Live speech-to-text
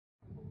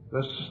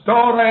The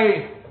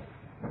story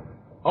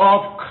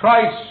of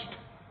Christ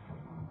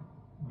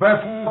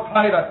before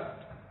Pilate.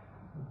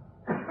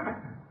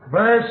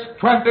 Verse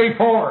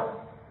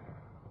 24.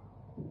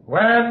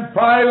 When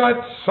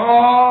Pilate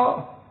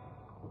saw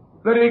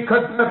that he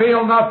could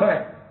reveal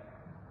nothing,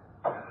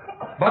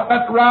 but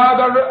that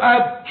rather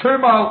a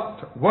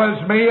tumult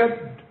was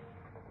made,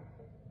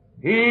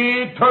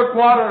 he took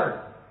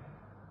water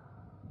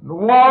and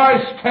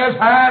washed his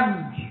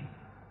hands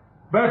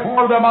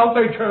before the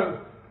multitude,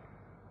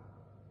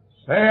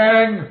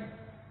 saying,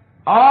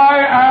 I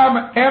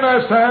am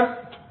innocent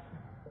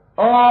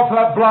of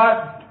the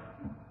blood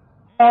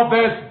of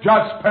this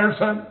just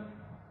person.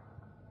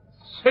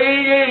 See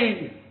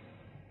ye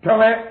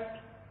to it.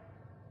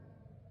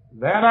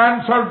 Then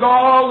answered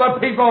all the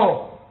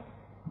people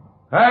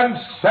and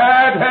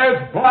said,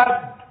 His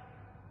blood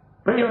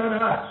be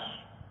on us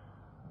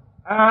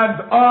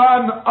and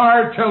on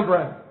our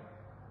children.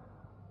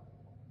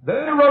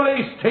 Then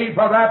released he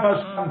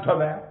Barabbas unto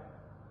them.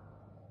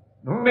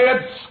 When they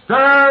had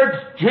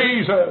scourged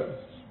Jesus,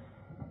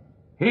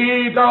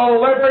 he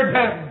delivered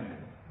him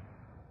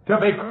to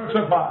be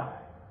crucified.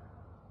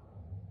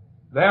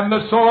 Then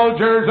the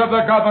soldiers of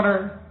the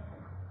governor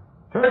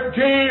took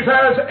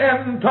Jesus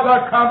into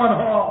the common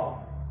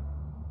hall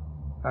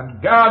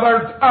and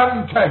gathered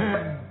unto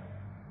him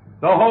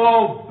the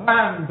whole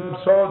band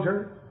of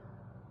soldiers,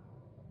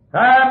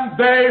 and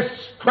they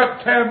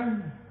stripped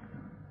him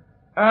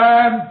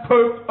and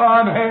put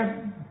on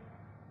him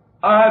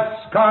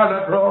a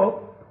scarlet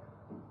robe.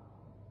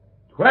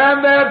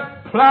 When they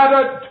had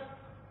planted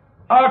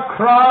a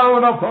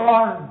crown of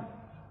thorns,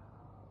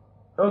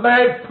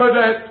 they put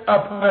it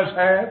upon his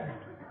head,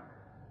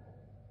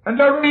 and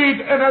a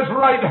reed in his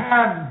right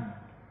hand.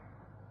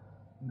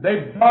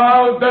 They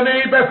bowed the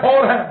knee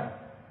before him,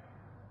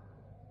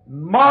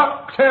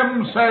 mocked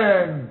him,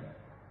 saying,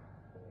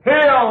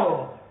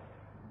 Hail,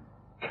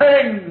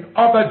 King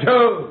of the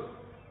Jews!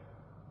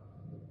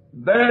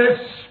 They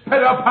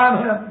spit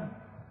upon him,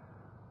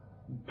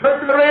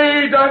 took the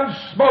reed and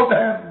smote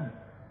him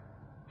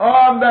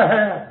on the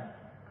head.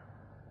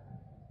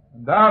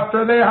 And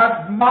after they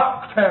had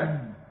mocked him,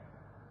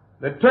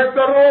 they took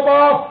the robe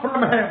off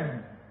from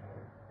him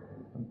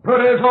and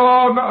put his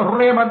own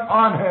raiment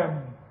on him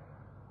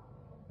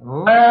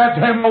and led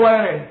him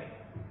away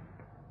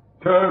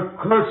to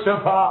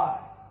crucify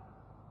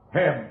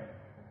him.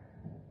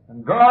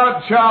 And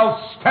God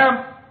shall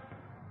stamp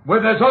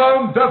with His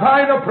own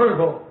divine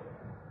approval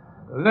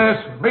this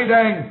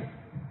reading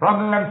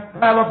from the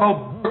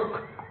infallible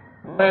book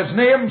of His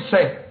name's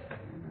sake.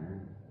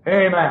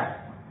 Amen.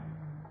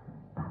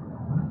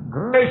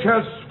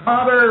 Gracious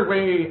Father,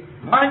 we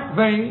thank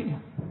Thee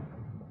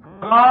for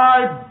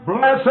Thy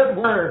blessed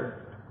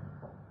Word,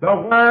 the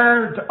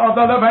Word of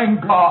the living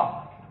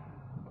God.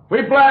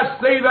 We bless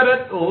Thee that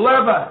it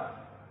liveth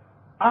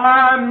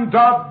and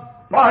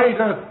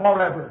abideth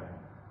forever.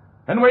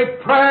 And we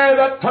pray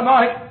that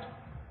tonight,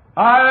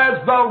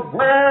 as the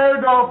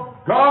Word of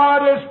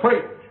God is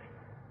preached,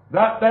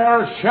 that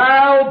there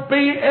shall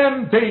be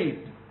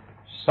indeed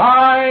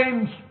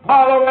signs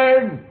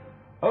following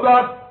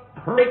the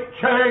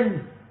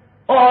preaching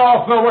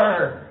of the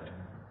Word.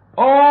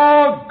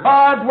 Oh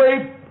God,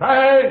 we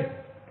pray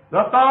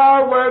that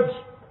Thou wouldst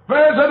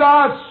visit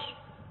us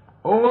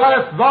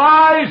with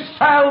Thy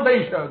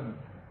salvation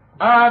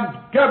and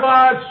give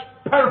us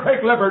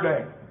perfect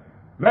liberty.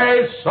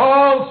 May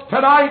souls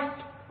tonight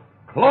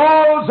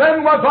close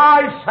in with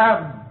Thy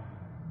Son,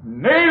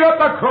 kneel at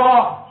the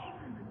cross,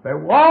 be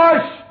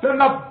washed in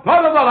the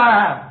blood of the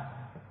Lamb,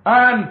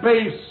 and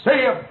be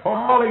saved for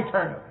all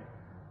eternity.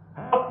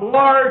 Help,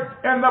 Lord,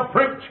 in the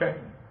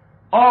preaching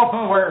of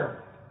the Word.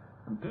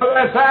 And to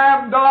this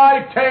end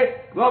I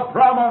take the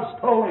promised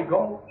Holy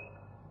Ghost,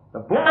 the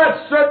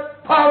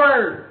blessed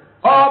power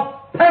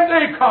of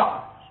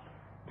Pentecost,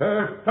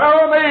 to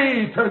fill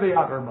me to the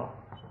uttermost.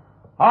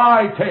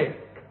 I take,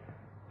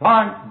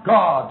 thank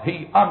God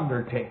He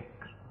undertakes.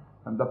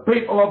 And the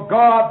people of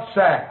God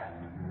say,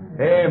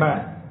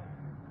 Amen.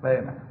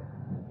 Amen.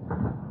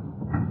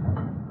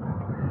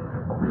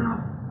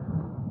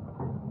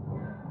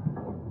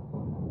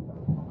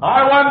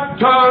 I want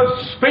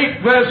to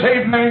speak this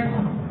evening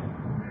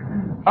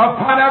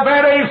upon a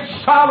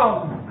very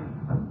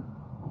solemn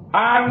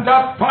and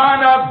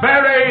upon a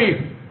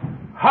very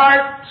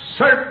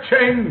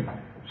heart-searching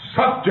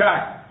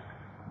subject.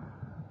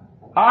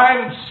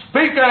 I'm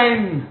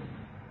speaking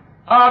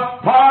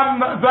upon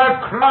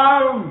the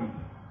crown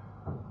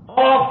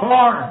of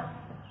thorns.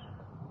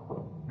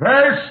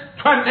 Verse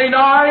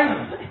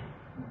 29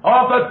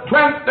 of the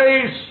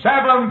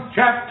 27th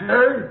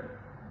chapter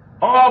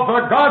of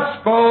the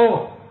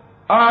Gospel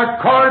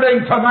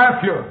according to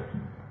Matthew.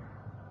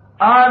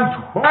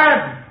 And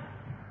when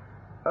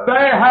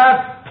they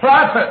had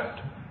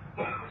planted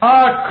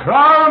a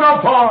crown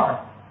of thorns,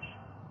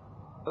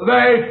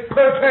 they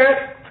put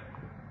it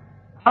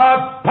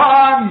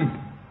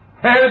upon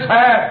his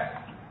head.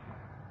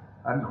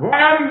 And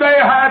when they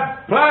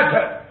had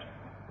planted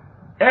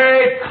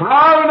a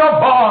crown of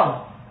thorns,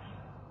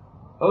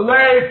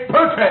 they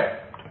put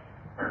it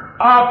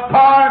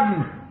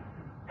upon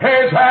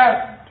his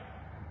head.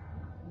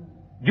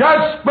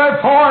 Just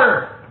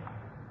before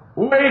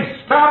we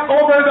step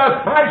over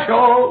the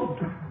threshold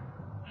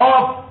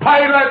of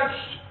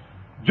Pilate's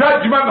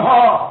judgment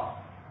hall,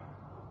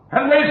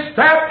 and we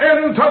step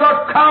into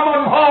the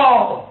common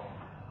hall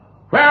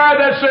where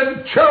the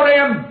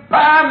centurion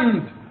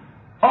band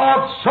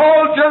of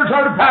soldiers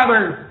are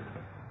gathered,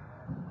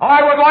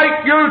 I would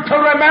like you to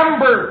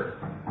remember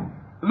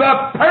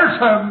the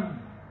person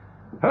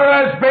who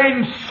has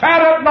been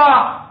set at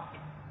naught,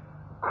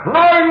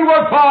 crowned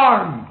with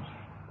thorns,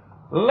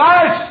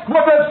 lashed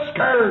with a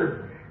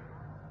scourge,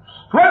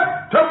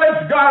 stripped of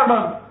his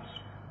garments,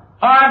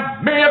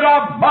 and made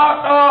a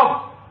mock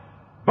of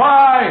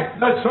by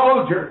the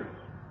soldiers.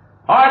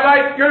 I'd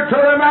like you to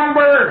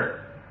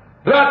remember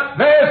that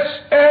this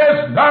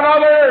is none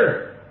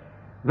other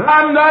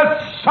than the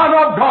Son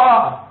of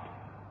God,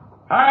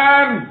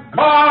 and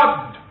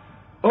God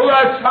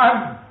the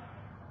Son.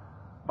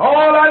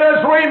 Oh, let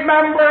us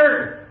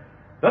remember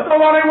that the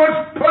one who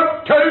was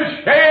put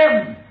to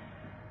shame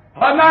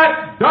on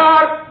that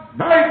dark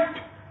night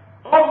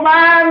of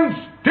man's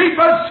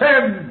deepest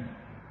sin,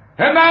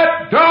 in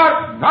that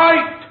dark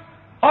night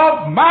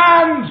of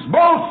man's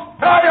most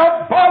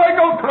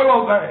diabolical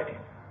cruelty,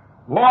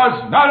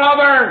 was none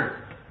other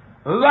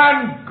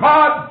than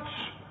God's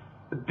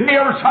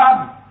dear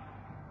Son.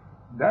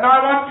 Then I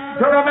want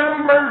you to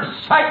remember,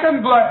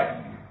 secondly,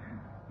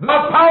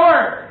 the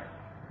power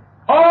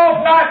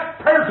of that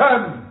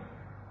person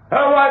who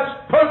was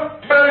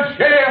put to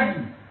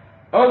shame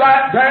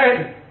that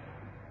day.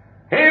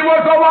 He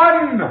was the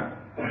one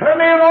who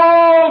made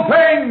all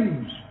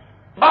things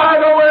by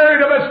the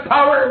word of his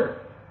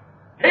power.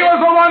 He was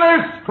the one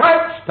who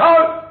stretched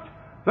out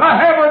the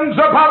heavens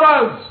above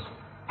us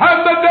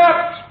and the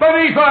depths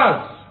beneath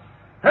us.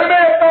 He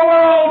made the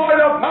world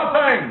out of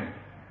nothing.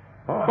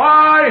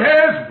 By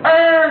his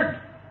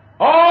word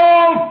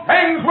all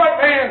things were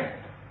made,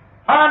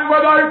 and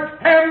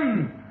without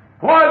him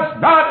was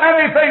not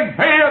anything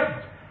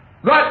made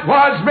that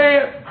was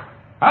made,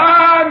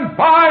 and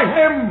by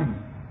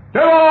him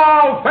do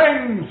all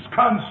things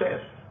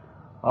consist,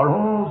 or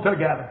hold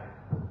together.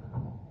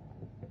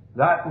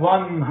 That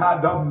one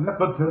had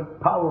omnipotent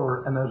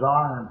power in his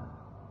arm.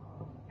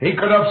 He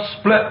could have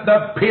split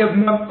the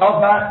pavement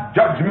of that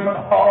judgment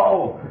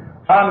hall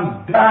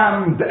and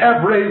damned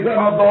every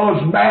one of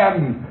those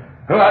men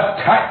who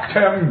attacked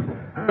him,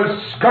 who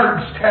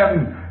scourged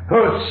him,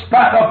 who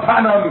spat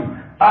upon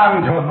him,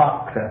 and who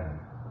mocked him.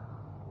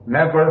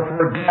 Never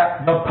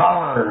forget the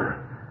power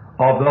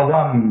of the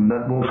one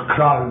that was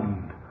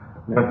crowned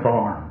with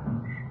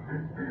thorns.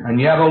 And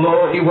yet,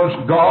 although he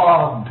was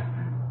God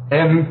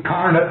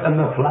incarnate in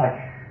the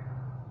flesh,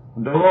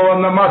 and although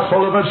in the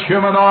muscle of his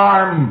human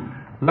arm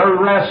there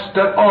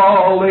rested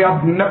all the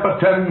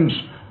omnipotence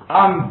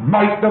and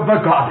might of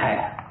the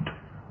Godhead,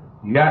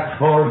 yet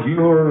for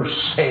your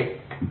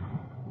sake,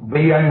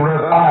 being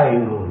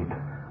reviled,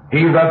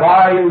 he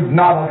reviled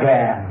not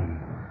again,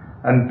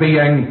 and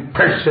being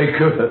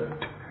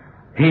persecuted,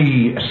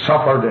 he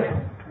suffered it.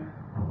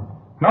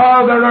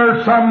 Now there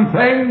are some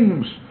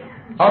things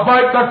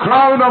about the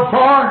crown of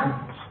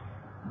thorns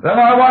that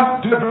I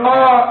want to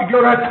draw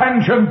your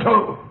attention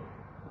to.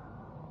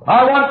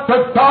 I want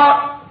to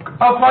talk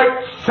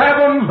about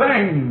 7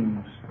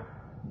 things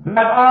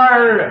that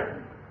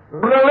are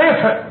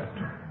related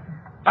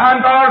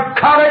and are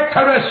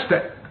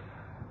characteristic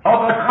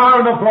of the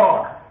crown of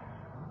thorns.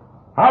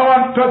 I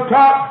want to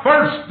talk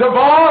first of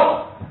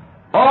all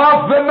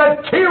of the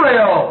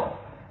material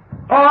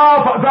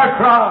of the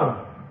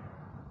crown.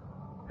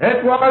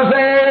 It was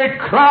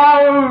a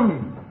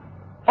crown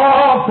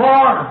of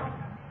thorns.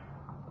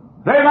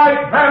 They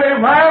might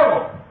very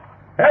well,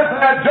 if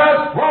they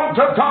just want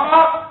to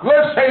mock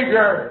the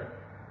Savior,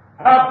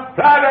 have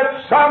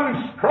planted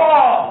some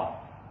straw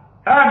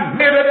and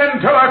made it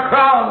into a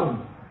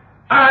crown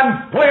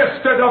and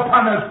placed it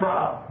upon his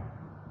brow.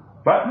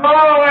 But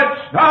no,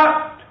 it's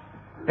not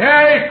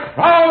a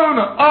crown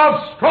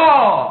of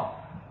straw.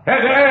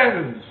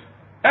 It is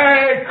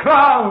a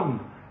crown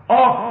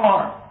of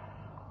thorns.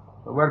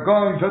 So we're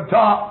going to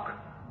talk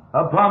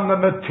upon the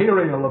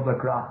material of the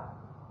crown.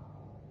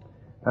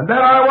 And then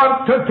I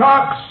want to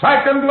talk,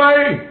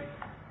 secondly,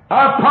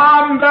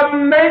 upon the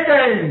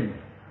making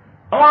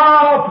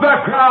of the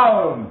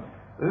crown.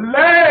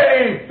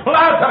 Lay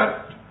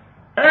planted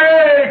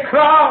a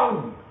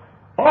crown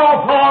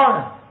of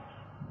thorns.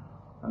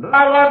 And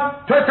I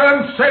want to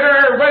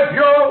consider with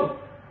you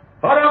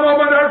for a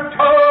moment or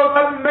two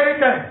the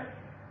making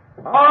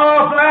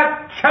of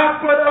that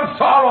chaplet of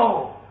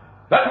sorrow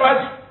that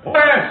was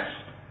placed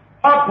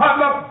upon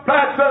the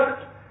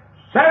blessed,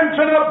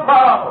 sensitive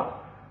brow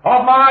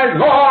of my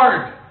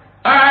Lord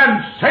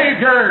and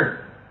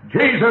Savior,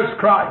 Jesus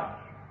Christ.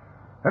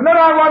 And then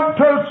I want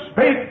to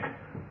speak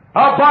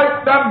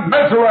about the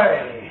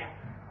misery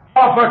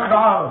of the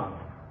crown,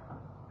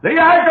 the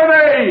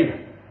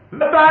agony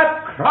that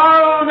that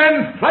crown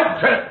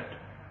inflicted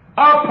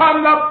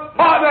upon the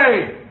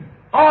body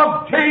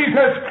of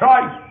Jesus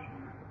Christ.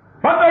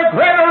 But the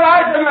greater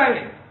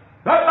agony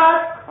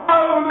that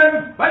crown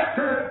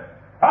inflicted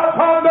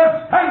upon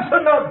the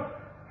sensitive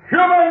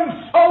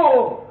human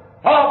soul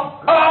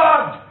of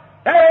God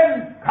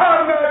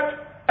incarnate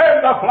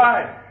in the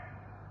flesh.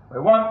 We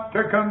want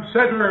to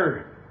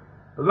consider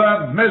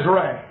the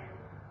misery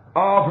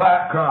of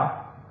that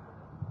crown.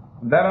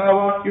 Then I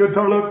want you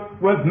to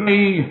look with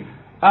me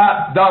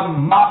at the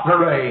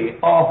mockery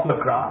of the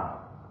crown,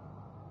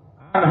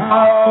 and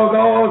how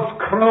those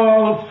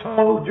cruel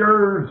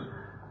soldiers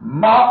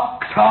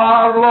mocked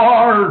our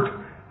Lord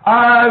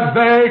as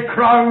they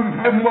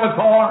crowned him with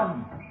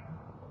thorns.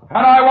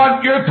 And I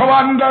want you to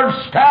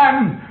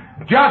understand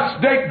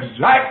just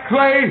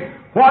exactly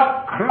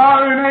what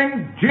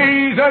crowning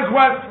Jesus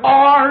with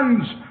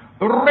thorns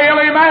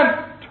really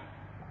meant,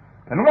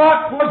 and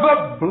what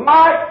was the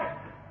black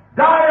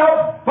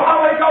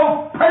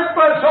diabolical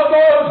purpose of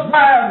those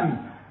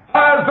men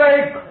as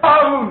they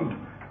crowned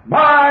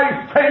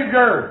my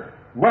Savior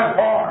with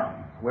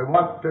thorns. We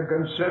want to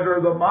consider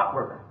the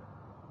mockery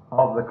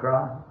of the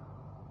crown.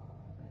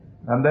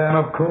 And then,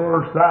 of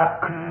course,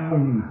 that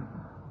crown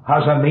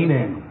has a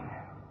meaning,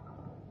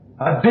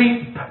 a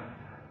deep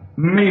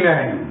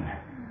meaning,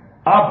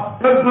 a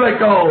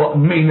biblical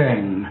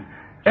meaning,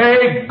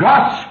 a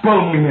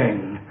gospel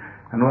meaning.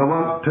 And we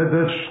want to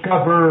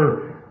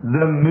discover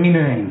the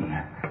meaning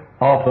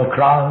of the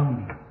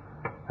crown.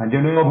 And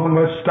you know, when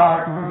we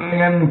start looking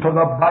into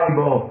the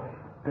Bible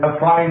to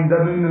find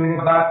the meaning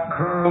of that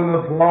crown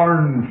of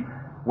thorns,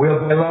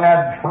 we'll be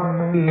led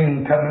from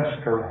meaning to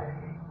mystery.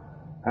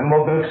 And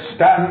we'll be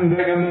standing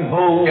in the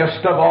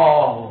holiest of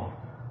all,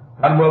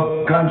 and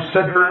we'll be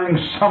considering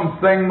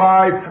something,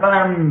 my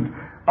friend,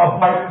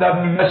 about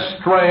the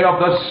mystery of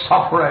the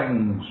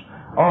sufferings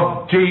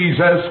of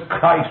Jesus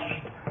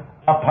Christ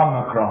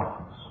upon the cross.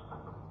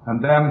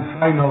 And then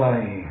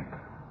finally,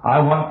 I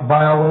want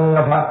by a way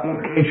of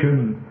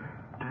application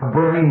to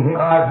bring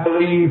what I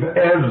believe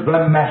is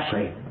the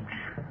message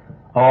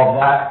of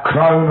that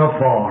crown of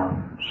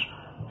thorns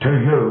to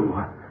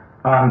you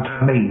and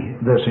to me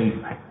this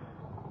evening.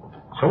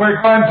 So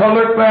we're going to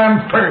look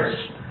then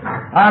first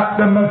at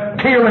the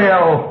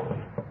material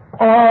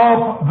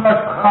of the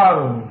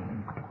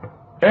crown.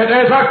 It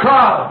is a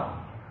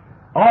crown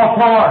of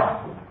thorns.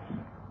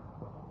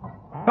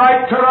 I'd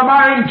like to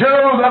remind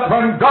you that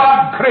when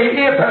God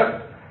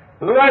created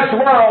this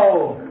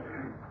world,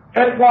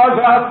 it was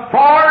a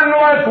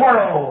thornless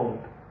world,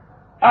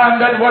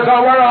 and it was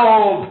a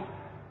world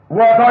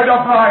without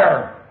a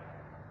fire.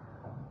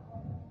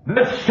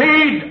 The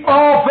seed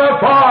of the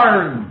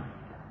thorn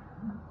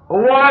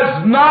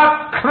was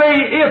not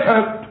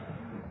created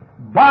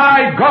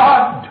by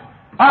God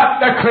at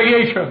the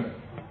creation.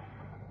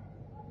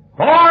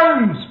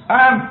 Thorns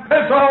and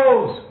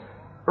thistles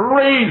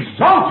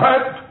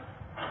resulted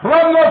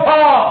from the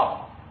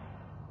fall.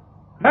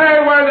 They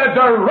were the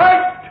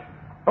direct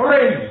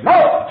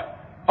result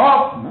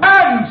of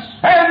man's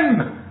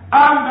sin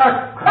and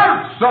the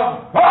curse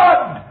of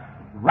God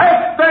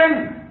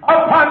resting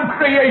upon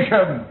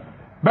creation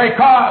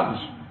because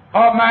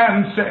of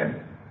man's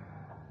sin.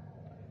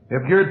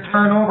 If you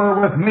turn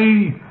over with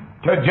me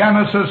to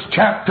Genesis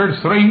chapter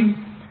 3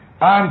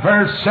 and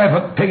verse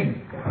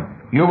 17,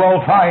 you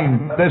will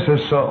find this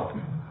is so.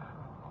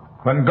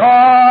 When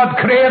God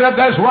created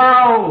this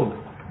world,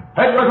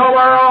 it was a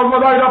world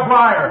without a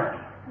fire,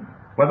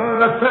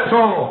 without a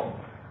thistle,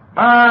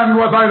 and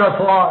without a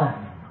thorn.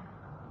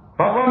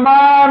 But when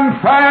man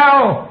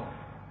fell,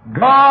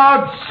 God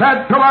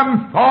said to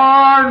him,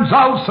 thorns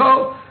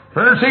also,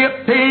 verse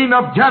 18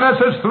 of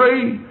Genesis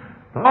 3,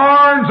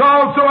 thorns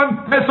also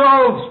and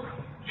thistles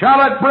shall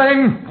it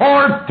bring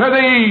forth to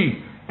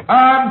thee,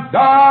 and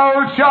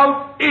thou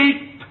shalt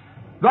eat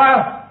the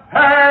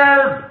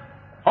herb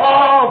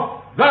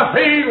of the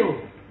field.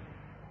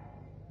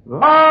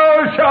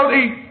 Thou shalt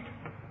eat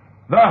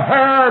the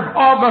herb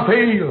of the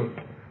field.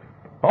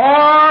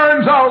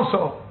 Thorns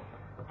also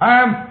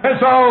and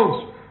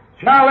thistles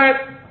shall it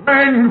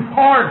bring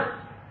forth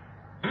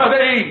to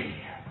thee.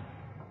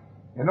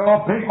 You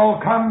know, people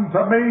come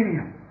to me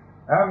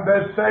and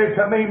they say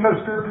to me,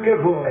 Mr.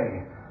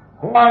 Paisley,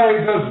 why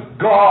does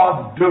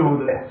God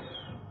do this?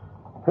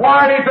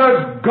 Why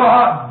does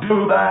God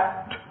do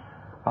that?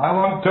 I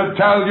want to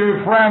tell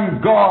you,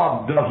 friend,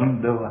 God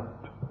doesn't do it.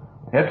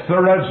 It's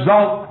the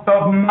result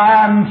of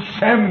man's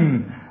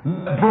sin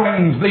that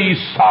brings these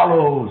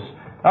sorrows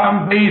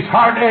and these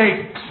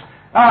heartaches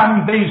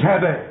and these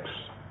headaches.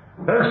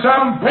 There's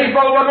some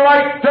people would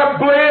like to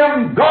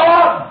blame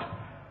God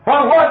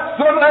for what's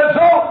the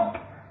result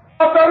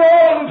of their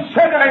own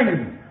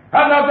sinning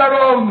and of their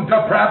own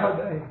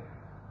depravity.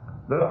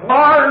 The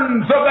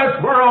thorns of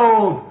this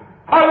world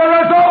are the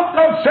result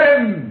of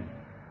sin.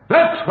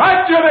 The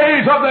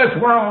tragedies of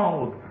this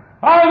world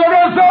are the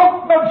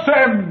result of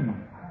sin.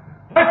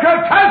 The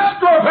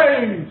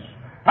catastrophes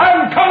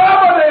and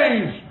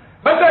calamities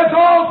that this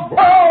old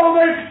world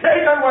is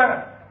shaken with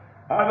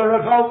are the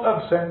result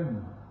of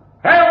sin.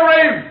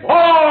 Every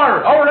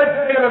war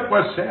originated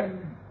with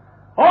sin.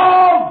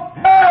 All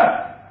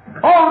death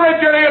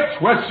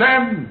originates with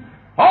sin.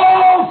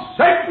 All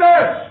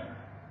sickness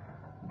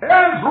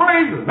is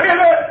related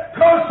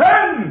to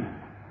sin.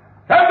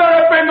 If there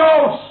had been no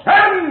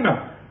sin,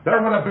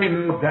 there would have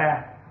been no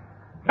death.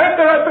 If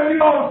there had been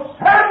no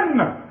sin,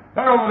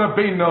 there would have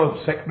been no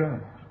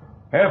sickness.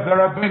 If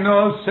there had been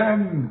no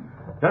sin,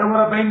 there would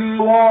have been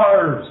no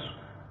wars,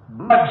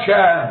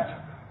 bloodshed,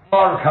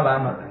 or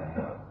calamity.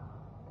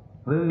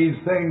 These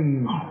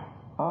things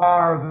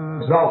are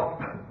the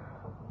result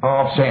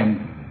of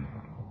sin.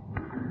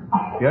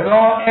 You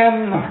know,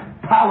 in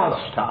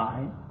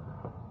Palestine,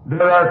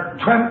 there are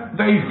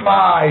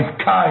 25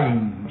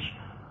 kinds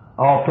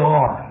of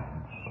thorns.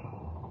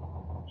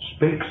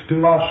 Speaks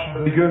to us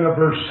of the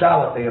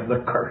universality of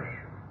the curse.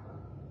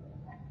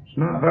 It's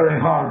not very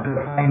hard to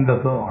find the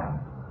thorn.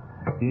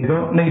 You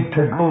don't need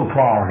to go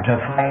far to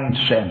find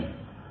sin.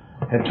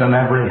 It's in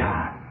every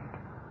hand.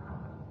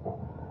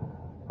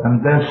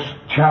 And this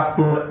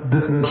chaplet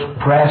is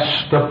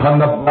pressed upon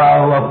the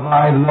brow of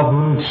my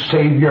lovely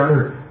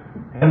Savior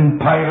in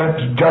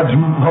Pilate's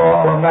judgment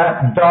hall on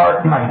that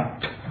dark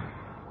night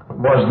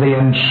was the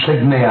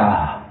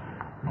insignia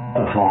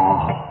of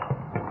all.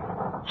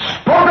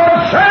 Spoke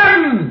of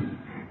sin!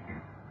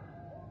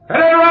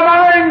 And it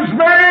reminds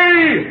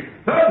me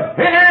that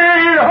he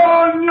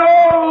who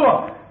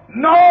knew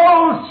no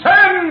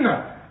sin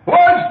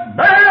was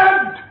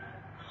made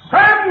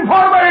sin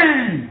for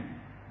me.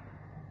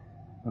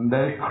 And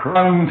they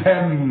crowned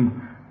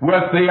him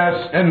with the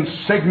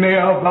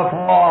insignia of the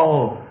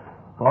fall,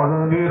 for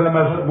they made him,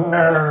 as it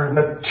were,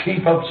 the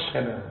chief of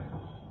sinners,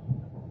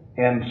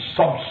 in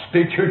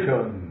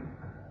substitution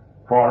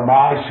for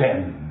my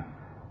sin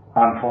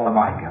and for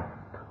my guilt.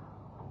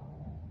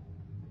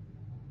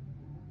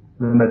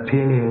 The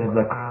material of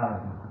the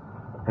crown,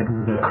 it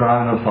was a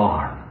crown of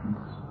thorns.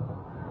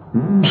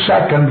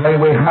 Secondly,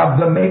 we have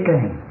the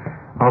making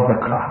of the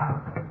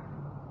crown.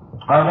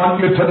 I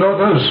want you to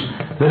notice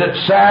that it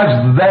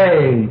says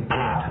they.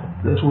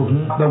 This was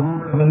not the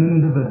work of an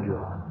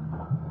individual.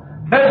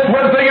 This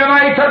was the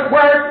united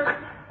work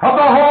of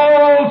the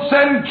whole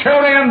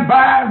centurion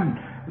band.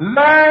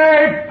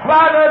 They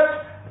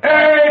planted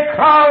a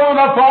crown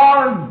of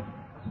thorns.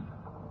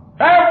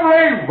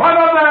 Every one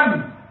of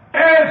them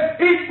is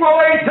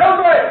equally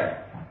guilty.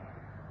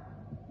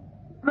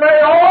 They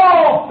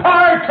all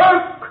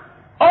partook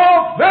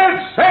of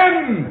this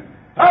sin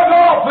and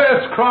of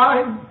this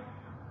crime.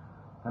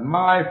 And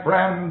my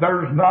friend,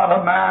 there's not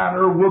a man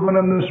or woman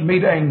in this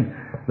meeting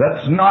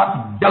that's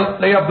not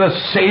guilty of the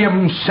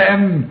same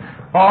sin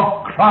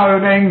of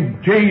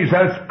crowning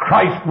Jesus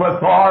Christ with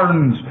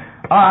thorns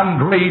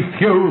and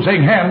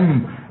refusing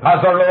Him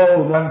as our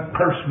own and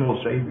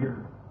personal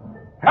Savior.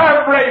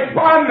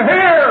 Everyone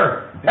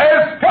here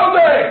is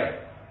guilty.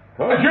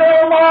 Because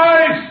you're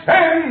my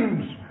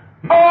sins,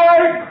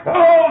 my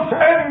cruel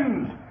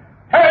sins,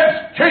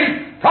 His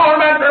chief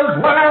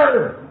tormentors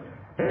were.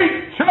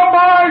 Each of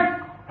my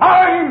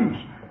times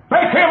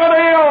became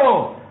an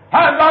ill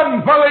and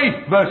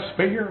unbelief the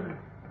spear.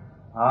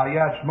 Ah,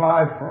 yes,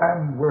 my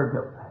friend, we're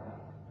guilty.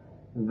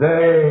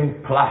 They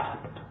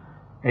plaited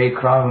a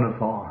crown of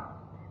thorns.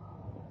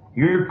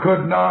 You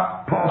could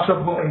not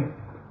possibly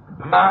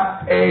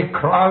plait a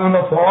crown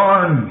of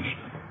thorns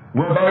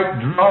without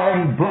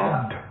drawing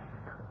blood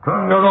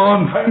from your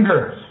own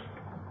fingers.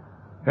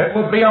 It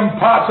would be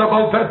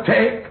impossible to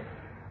take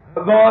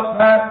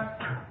that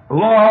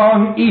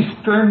long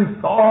eastern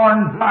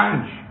thorn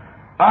branch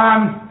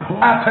and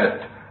plait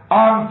it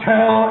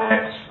until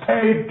it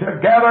stayed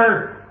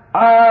together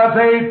as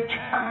a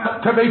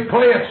chaplet to be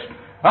placed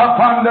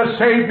upon the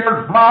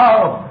Savior's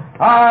brow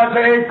as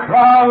a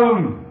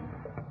crown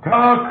to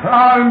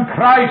crown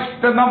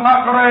Christ in the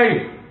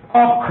mockery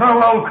of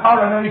cruel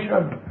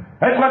coronation.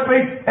 It would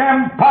be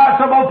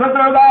impossible to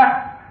do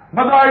that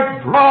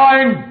without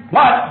drawing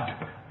blood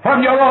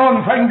from your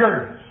own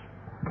fingers.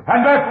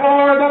 And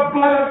before the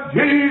blood of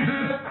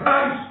Jesus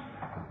Christ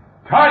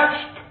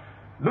touched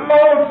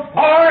those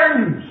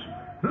thorns,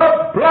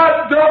 the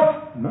blood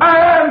of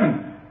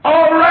man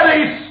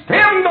already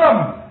stained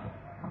them.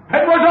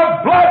 It was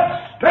a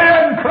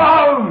blood-stained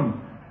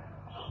crown,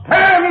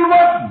 stained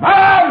with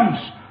man's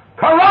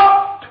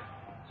corrupt,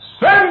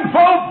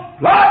 sinful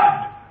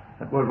blood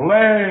that was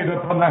laid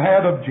upon the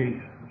head of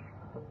Jesus.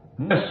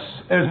 This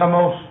is a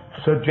most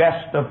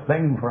suggestive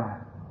thing,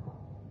 friend.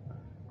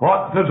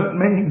 What does it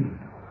mean?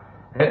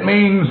 It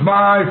means,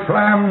 my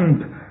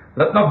friend,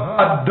 that the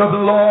blood of the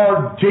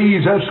Lord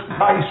Jesus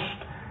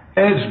Christ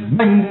is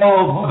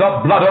mingled with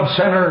the blood of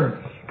sinners.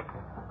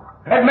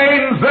 It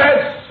means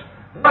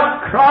this,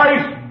 that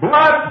Christ's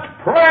blood,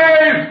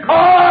 praise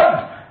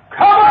God,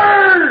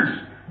 covers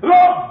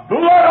the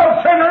blood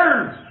of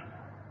sinners.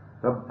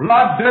 The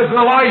blood is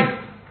the life.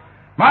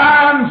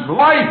 Man's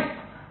life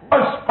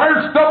was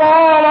first of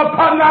all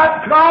upon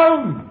that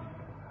crown.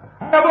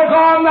 And it was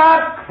on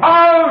that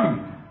crown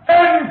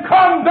in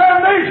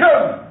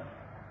condemnation.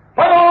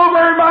 But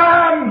over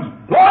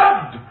man's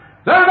blood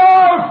there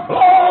now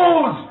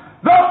flows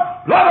the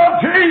blood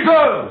of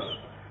Jesus.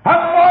 And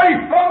the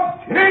life of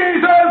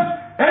Jesus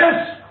is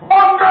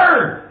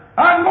stronger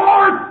and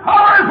more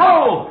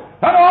powerful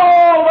than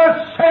all the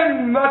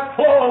sin that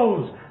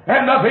flows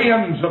in the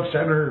of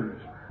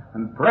sinners.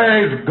 And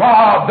praise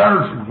God,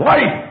 there's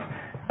life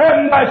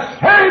in the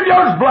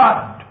Savior's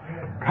blood,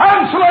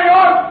 cancelling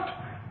out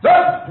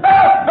the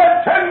death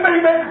that's in me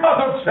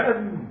because of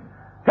sin,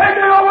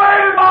 taking away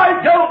my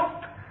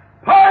guilt,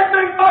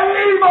 pardoning my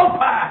evil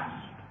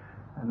past,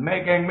 and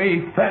making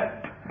me fit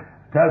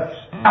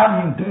to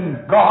stand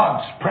in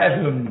God's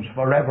presence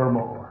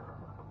forevermore.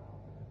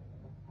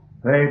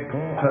 They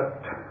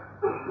put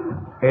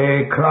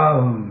a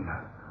crown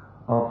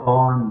of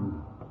thorns.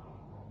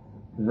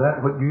 Is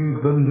that what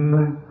you've been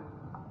doing?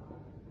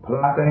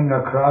 Plotting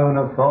a crown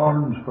of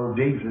thorns for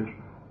Jesus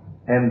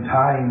in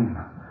time.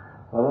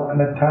 Well, I'm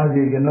going to tell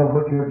you, you know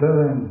what you're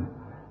doing.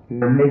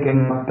 You're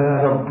making a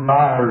bed of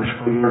briars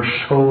for your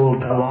soul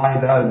to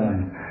lie down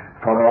in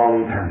for all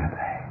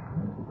eternity.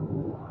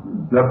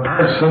 The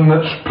person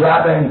that's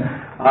plotting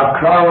a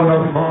crown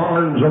of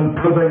thorns and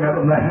putting it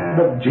on the head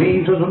of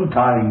Jesus in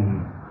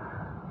time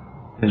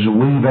is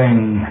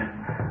weaving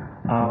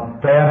a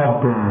bed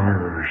of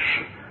briars,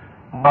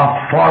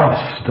 a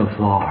forest of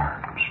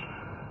thorns,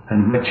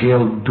 in which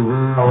he'll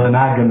dwell in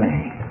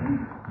agony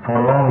for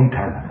all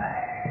eternity.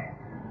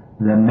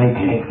 The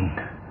making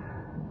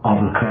of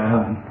the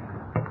crown.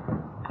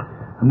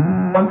 And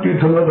I want you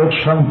to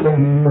notice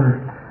something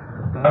here.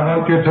 I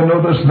want you to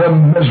notice the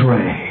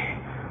misery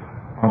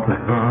of the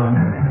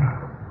crown.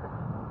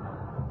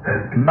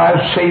 Now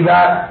see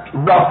that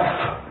rough,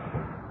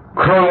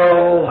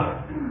 cruel,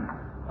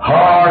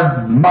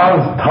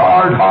 hard-mouthed,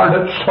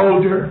 hard-hearted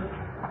soldier.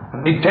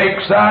 And he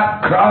takes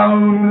that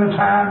crown in his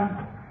hand.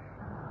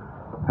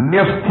 And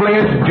he's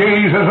placed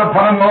Jesus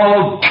upon an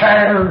old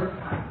chair,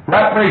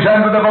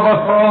 representative of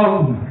a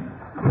throne.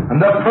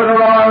 And they put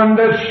around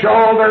his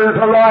shoulders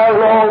a royal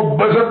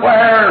robe, as it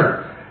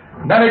were.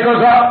 And then he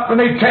goes up and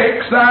he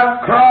takes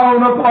that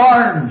crown of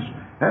thorns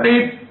and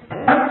he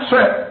plants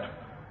it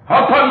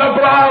upon the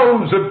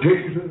brows of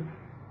Jesus.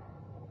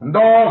 And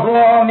those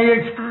long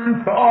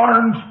eastern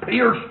thorns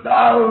pierce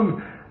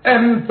down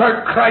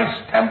into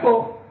Christ's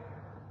temple.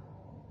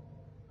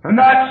 And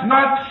that's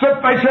not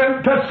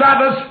sufficient to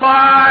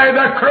satisfy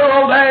the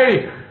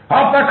cruelty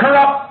of the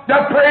corrupt,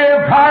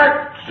 depraved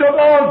hearts of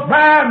those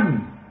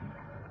men.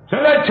 So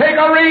they take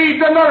a reed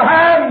in their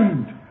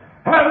hand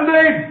and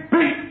they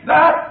beat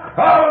that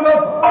crown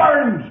of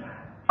thorns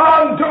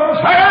onto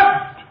his head.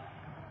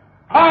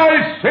 I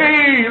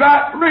see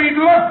that reed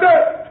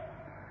lifted.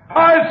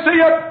 I see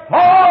it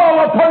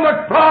fall upon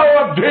the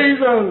brow of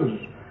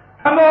Jesus.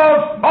 And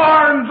those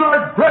thorns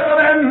are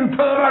driven into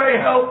the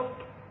very hilt.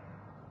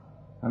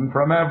 And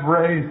from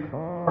every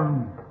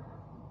thorn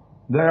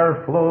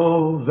there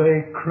flows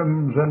a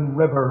crimson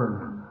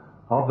river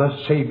of the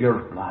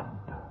Savior's blood.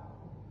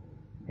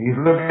 He's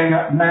looking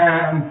at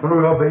man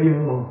through a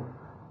veil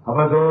of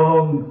his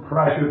own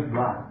precious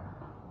blood.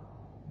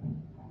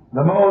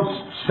 The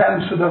most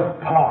sensitive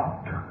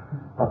part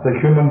of the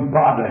human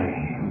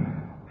body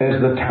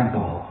is the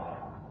temple.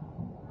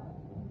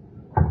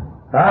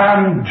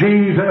 And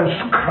Jesus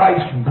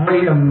Christ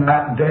breathed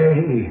that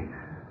day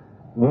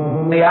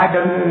the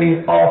agony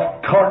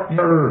of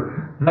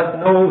torture that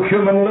no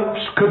human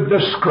lips could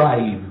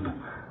describe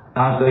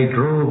as they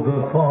drove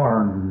the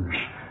thorns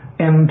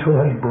into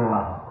his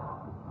brow.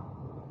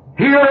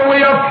 Here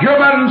we have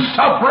human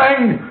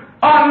suffering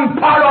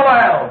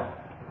unparalleled.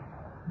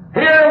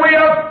 Here we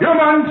have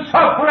human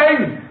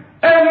suffering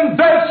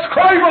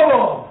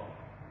indescribable.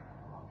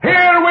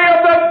 Here we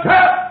have the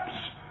depths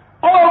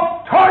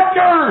of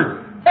torture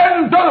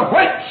into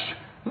which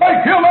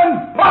the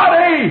human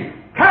body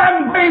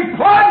can be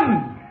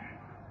plunged.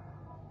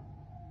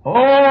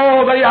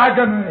 Oh, the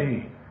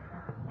agony.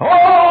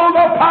 Oh,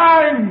 the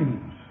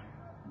pangs.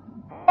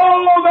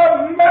 Oh, the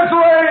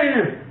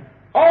misery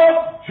of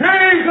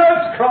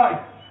Jesus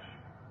Christ,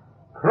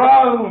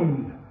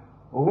 crowned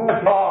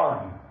with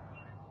thorns.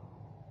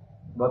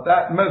 But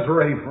that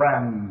misery,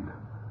 friend,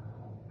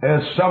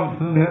 is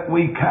something that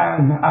we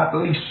can at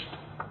least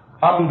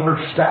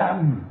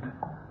understand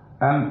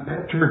and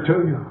picture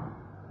to you.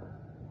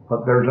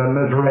 But there's a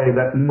misery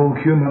that no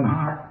human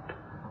heart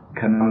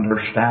can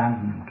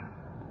understand.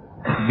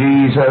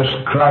 Jesus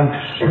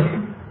Christ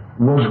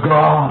was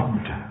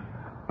God.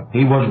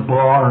 He was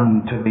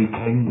born to be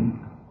king.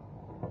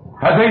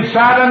 As he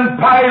sat in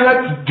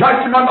Pilate's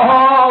judgment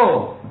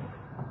hall,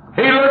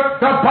 he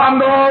looked upon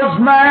those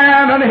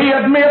men and he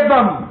had made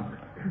them.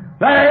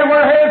 They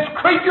were his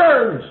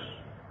creatures.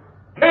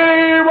 He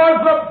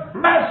was the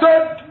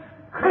blessed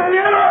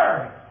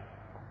Creator.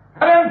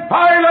 And in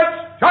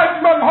Pilate's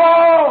judgment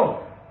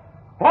hall,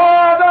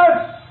 for the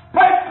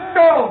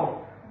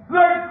spectacle,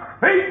 the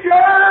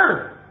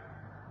creature,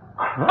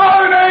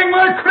 crowning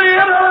the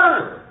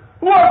Creator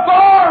with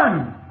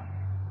thorns.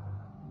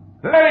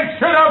 They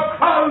should have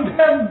crowned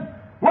him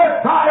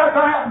with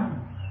diadems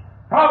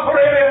of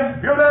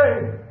radiant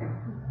beauty.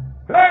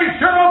 They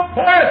should have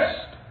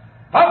placed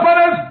upon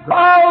his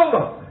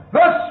brow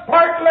the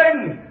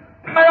sparkling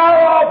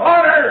tiara of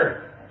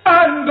honor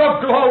and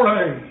of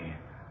glory.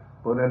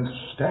 But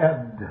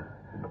instead,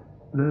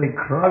 they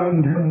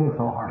crowned him with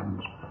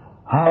thorns.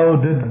 How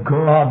did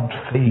God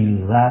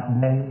feel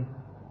that day?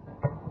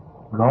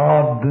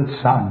 God the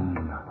Son,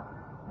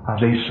 as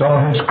he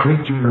saw his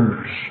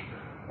creatures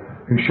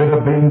who should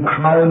have been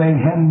crowning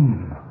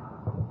him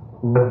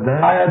with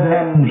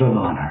diadems of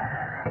honor,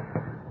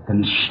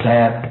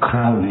 instead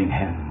crowning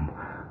him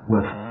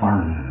with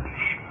thorns.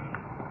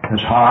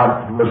 His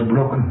heart was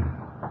broken.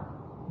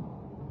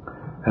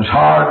 His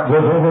heart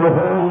was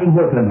overwhelmed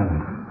within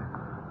him.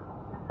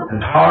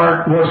 His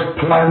heart was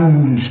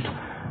plunged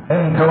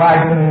into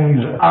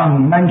agonies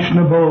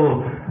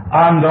unmentionable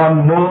and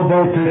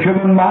unknowable to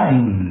human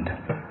mind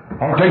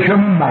or to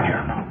human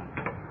measurement.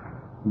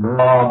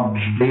 God's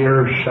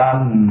dear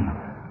Son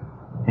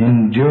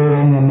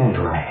enduring the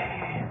misery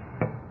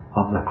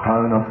of the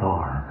crown of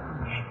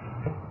thorns.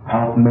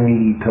 Help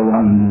me to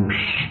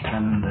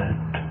understand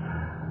it.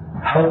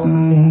 Help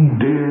me,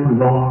 dear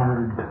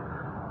Lord,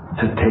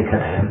 to take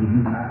it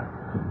in.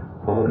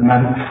 Oh, it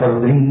meant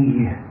for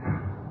thee,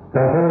 the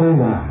Holy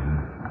One,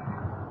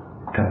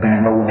 to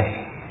bear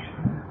away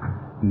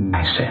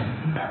my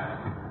sin,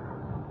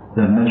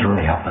 the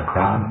misery of the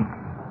crown.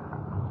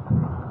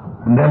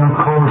 And then, of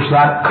course,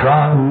 that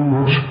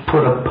crown was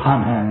put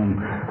upon him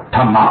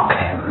to mock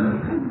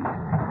him.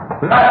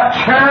 That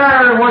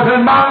chair was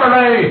in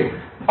mockery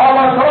of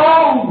a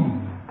throne.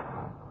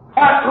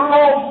 That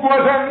robe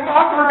was in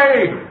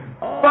mockery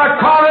of a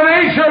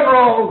coronation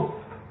robe.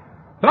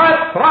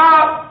 That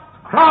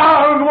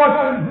crown was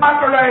in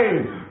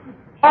mockery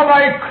of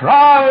a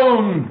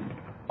crown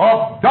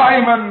of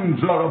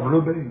diamonds or of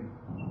rubies.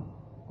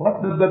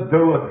 What did they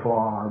do it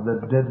for?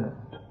 They did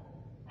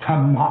it to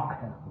mock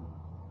him.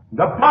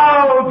 They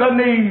bowed the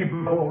knee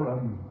before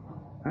him.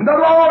 And they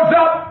rose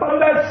up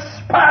and they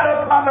spat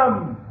upon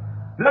him.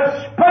 The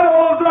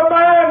spittle of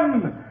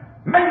men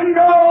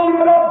mingled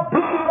with the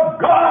blood of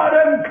God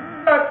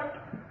incarnate,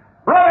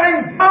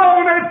 running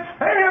down its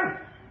face.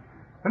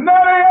 And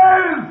there he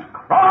is,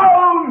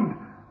 crowned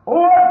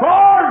with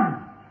thorns.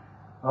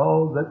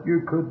 Oh, that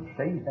you could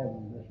see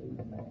him this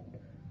evening.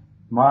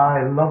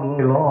 My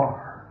lovely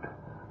Lord,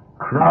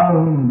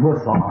 crowned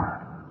with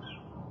thorns.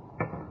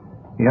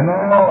 You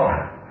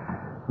know,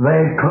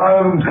 they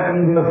crowned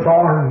him with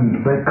thorns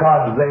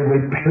because they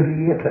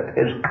repudiated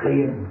his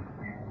claim.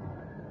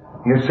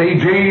 You see,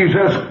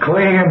 Jesus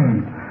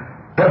claimed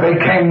to be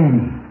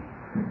king.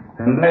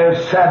 And they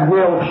said,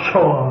 we'll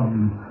show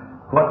him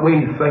what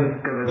we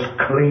think of his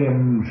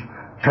claims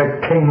to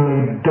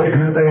kingly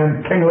dignity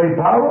and kingly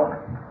power.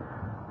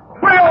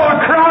 We'll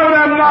crown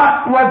him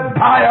not with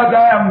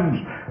diadems,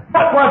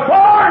 but with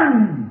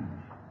thorns.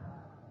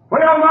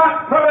 We'll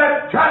not put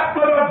a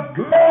chaplet of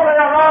glory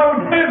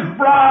around his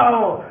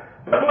brow,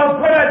 but we'll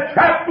put a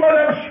chaplet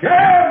of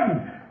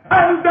shame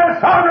and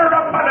dishonor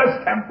upon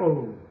his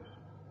temples.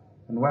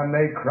 And when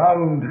they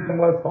crowned him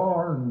with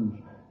thorns,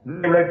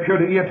 they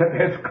repudiated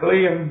his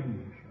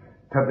claims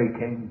to be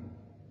king.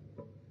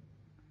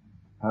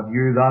 Have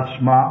you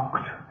thus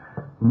mocked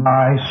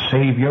my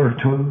Savior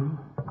too?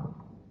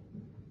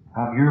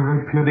 Have you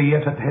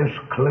repudiated his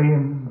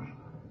claims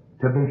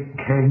to be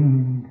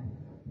king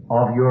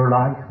of your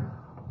life?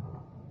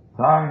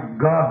 Thank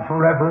God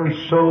for every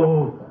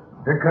soul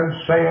who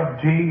can say of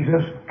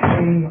Jesus,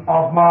 King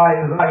of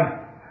my life,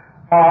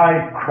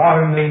 I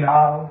crown thee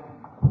now.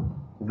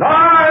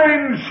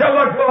 Thine shall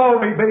the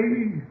glory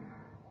be,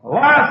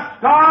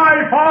 lest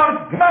I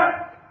forget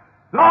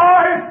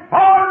thy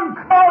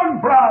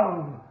thorn-crowned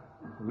brow.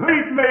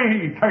 Lead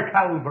me to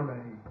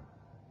Calvary.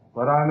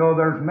 But I know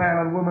there's men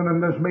and women in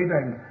this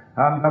meeting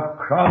and have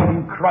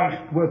crowned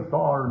Christ with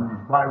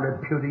thorns by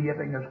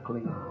repudiating his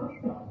claims.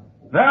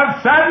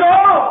 They've said,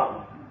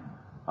 no,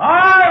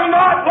 I'll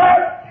not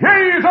let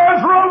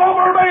Jesus rule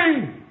over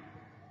me.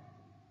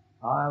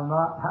 I'll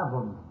not have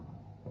him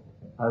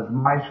as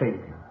my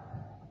Savior.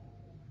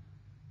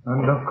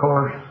 And of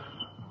course,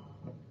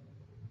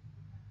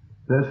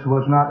 this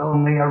was not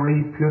only a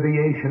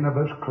repudiation of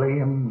his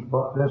claims,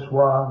 but this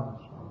was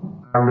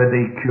a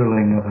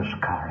ridiculing of his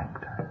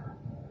character.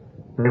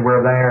 They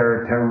were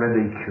there to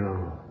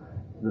ridicule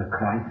the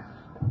Christ.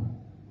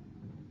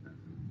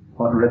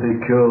 What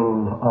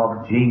ridicule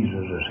of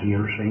Jesus is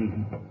here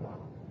seen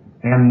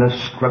in the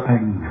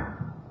stripping.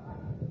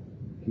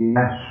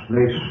 Yes,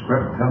 they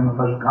stripped him of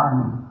his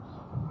garments.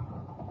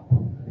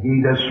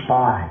 He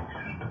despised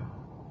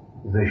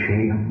the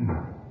shame.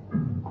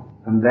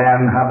 And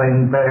then,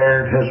 having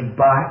bared his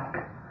back,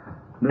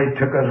 they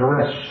took his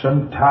wrists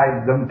and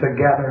tied them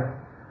together.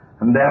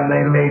 And then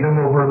they laid him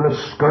over the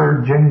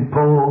scourging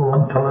pole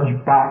until his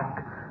back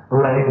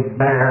lay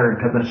bare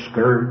to the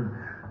scourge.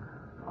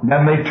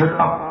 Then they took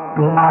up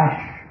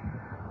lash,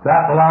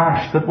 that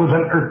lash that was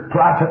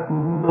interplanted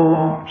in the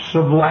lumps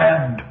of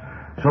lead,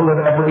 so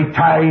that every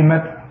time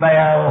it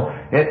fell,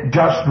 it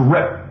just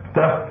ripped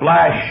the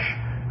flesh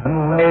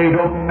and laid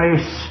open a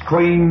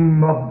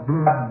stream of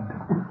blood.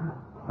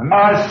 And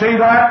I see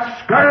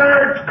that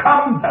scourge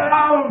come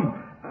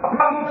down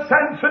upon the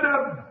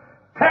sensitive,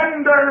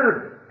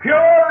 tender,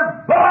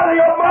 pure body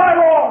of my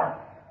Lord.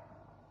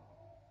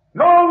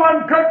 No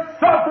one could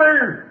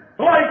suffer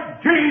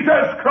like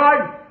Jesus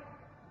Christ.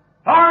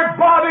 Our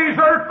bodies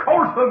are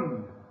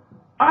coarsened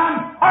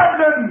and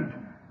hardened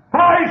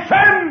for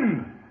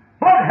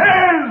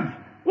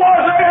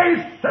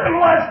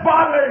his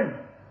body.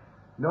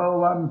 No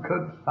one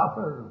could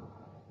suffer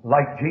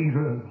like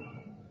Jesus.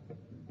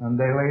 And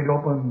they laid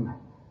open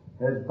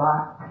his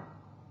back.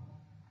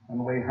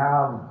 And we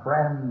have,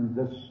 friends,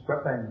 the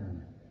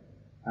stripping.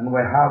 And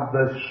we have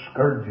the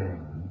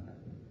scourging.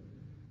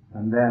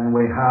 And then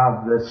we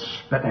have the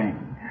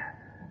spitting.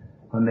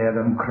 When they had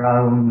him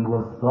crowned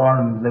with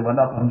thorns, they went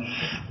up and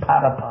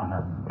spat upon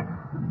him.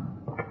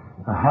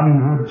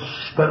 100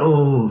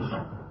 spittles,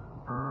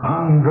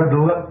 100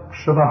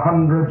 lips of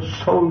 100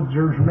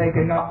 soldiers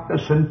making up the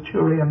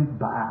centurion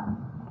band.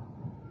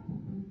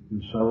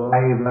 And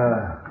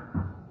saliva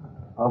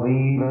of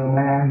evil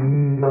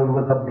men mingled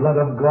with the blood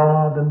of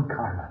God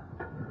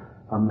incarnate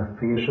on the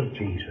face of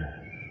Jesus.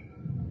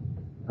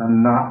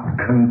 And not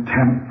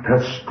content to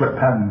strip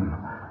him,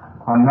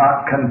 and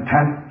not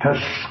content to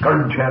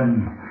scourge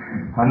him,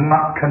 and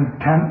not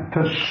content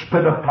to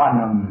spit upon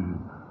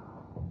him,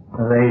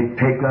 they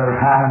take their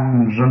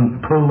hands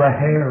and pull the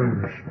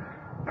hairs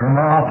from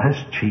off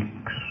his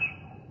cheeks,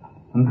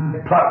 and they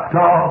plucked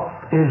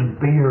off his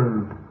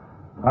beard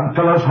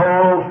until his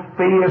whole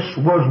face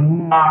was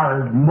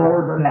marred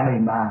more than any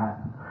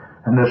man,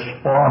 and his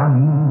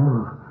form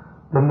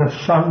more than the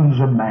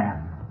sons of men.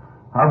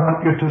 I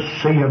want you to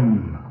see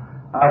him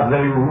as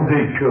they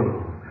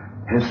ridicule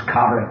his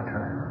character.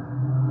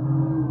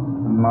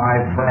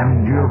 My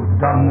friend, you've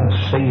done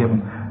see him.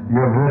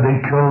 You've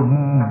ridiculed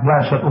him,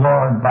 blessed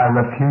Lord, by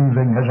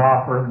refusing his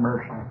offer of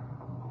mercy.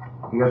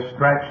 He has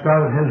stretched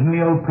out his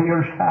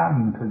nail-pierced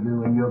hand to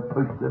you, and you've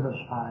pushed it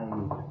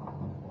aside.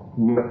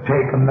 You've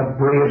taken the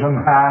brazen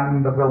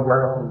hand of the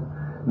world,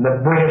 and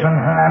the brazen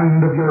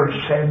hand of your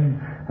sin,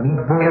 and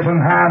the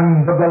brazen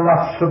hand of the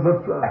lusts of the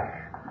flesh,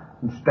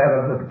 instead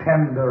of the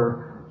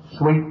tender,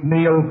 sweet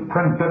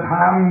nail-printed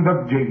hand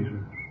of Jesus.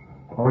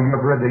 Oh,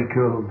 you've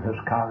ridiculed his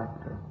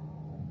character.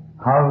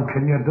 How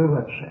can you do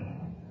it, sin?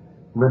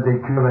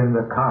 Ridiculing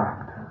the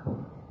character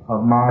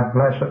of my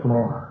blessed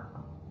Lord.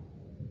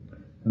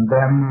 And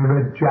then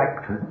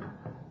rejected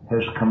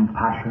his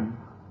compassion.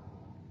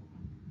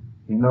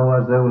 You know,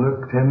 as they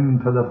looked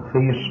into the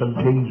face of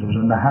Jesus,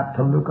 and they had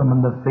to look him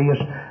in the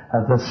face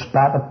as they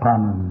spat upon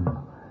him,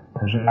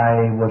 his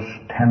eye was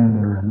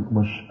tender and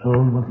was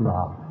filled with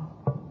love.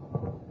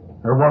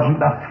 There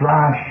wasn't a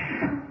flash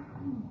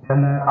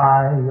in their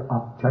eye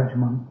of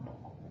judgment.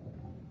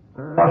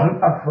 There wasn't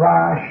a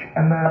flash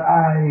in their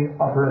eye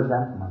of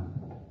resentment.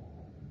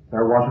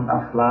 There wasn't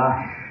a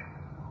flash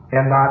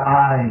in that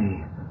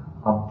eye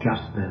of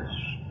justice.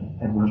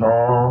 It was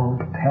all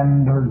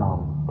tender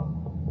love.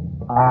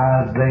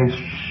 As they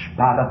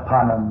spat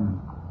upon him,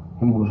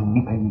 he was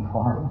weeping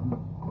for them.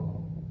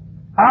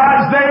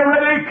 As they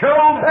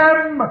ridiculed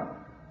him,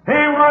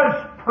 he was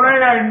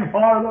praying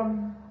for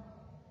them.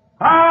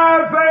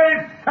 As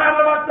they set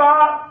him at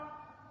naught,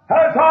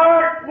 his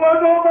heart was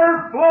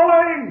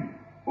overflowing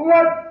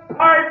with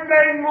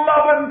pardoning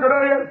love and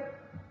grace.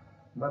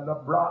 When they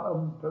brought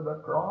him to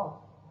the cross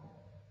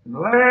and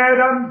laid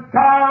him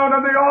down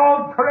on the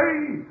old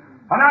tree,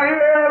 and I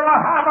hear the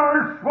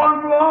hammer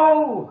swung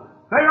low,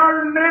 they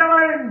are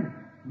nailing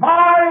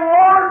my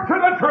Lord to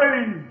the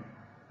tree.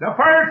 The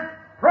first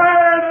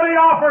prayer that he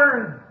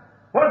offered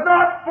was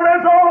not for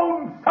his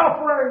own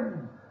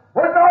suffering,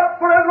 was not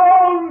for his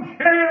own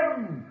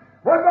shame,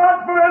 was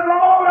not for his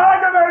own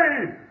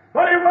agony,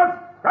 but he was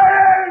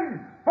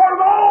praying for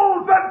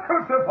those that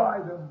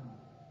crucified him.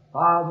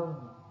 Father,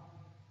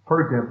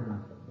 forgive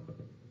them.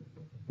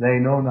 They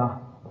know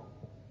not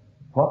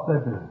what they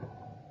do.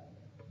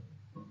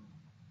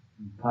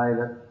 In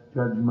Pilate's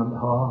judgment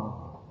hall,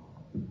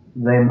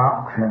 they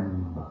mocked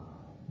him,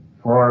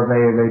 for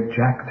they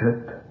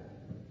rejected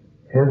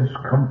his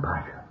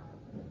compassion.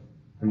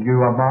 Are you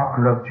a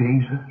mocker of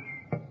Jesus?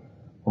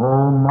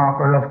 O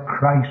mocker of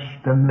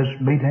Christ in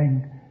this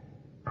meeting,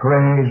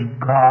 praise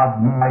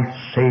God, my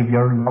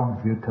Savior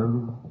loves you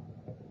too.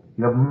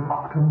 You've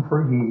mocked him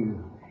for years.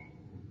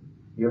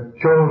 You've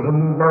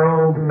chosen the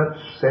world and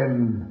its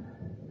sin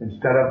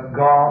instead of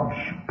God's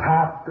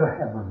path to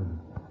heaven.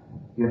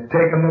 You've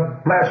taken the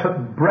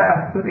blessed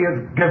breath that he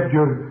has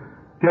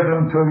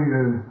given to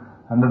you,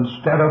 and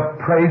instead of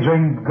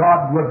praising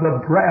God with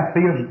the breath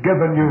he has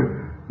given you,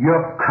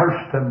 you've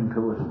cursed him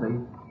to his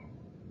face.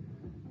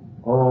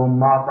 O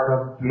mocker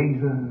of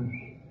Jesus,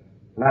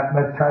 let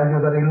me tell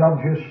you that he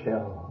loves you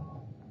still.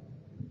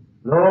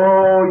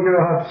 Though you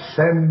have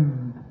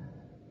sinned,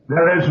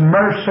 there is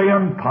mercy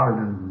and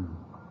pardon.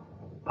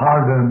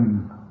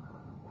 Pardon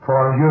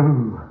for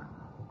you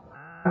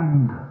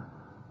and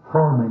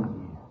for me.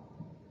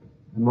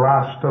 And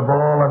last of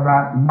all, in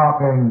that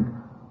mocking,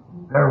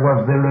 there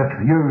was the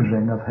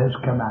refusing of his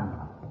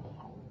commandments.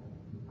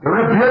 The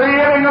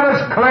repudiating of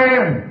his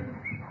claims.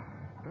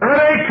 The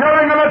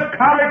ridiculing of his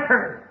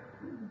character.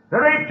 The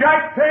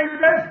rejecting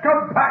of his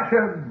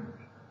compassion,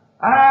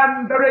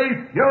 and the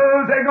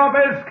refusing of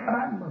his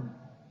commandments.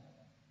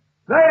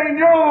 They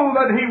knew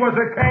that he was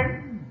a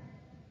king.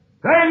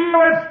 They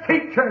knew his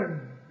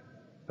teaching.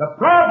 The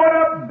prophet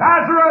of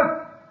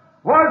Nazareth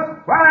was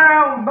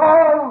well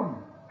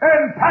known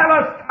in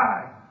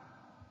Palestine.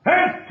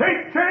 His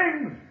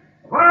teachings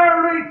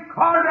were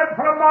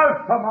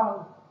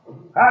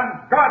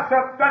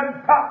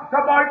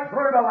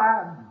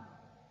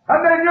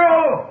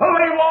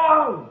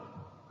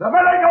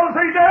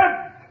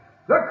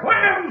the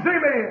claims he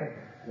made,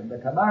 and the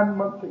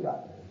commandments he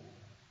uttered.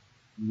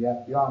 And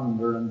yet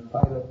yonder in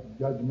Pilate's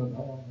judgment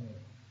hall,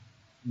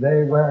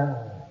 they were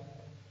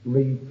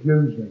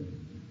refusing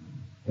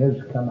his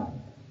commandments.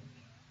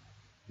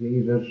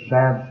 Jesus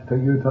says to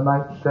you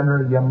tonight,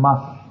 sinner, you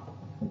must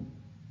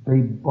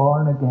be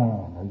born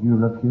again. Are you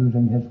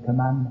refusing his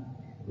commandments?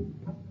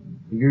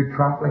 Are you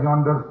trampling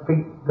under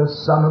feet the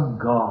Son of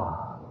God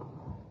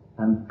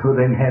and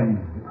putting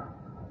him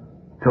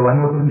to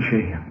an open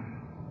shame?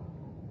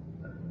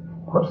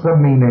 What's the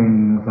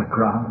meaning of the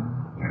crown?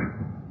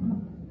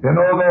 You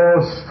know,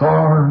 those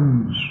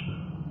thorns,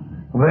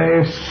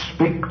 they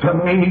speak to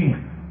me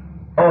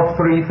of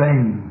three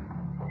things.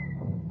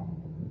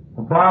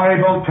 The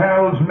Bible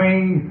tells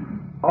me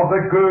of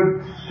the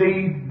good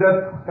seed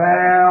that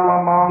fell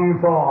among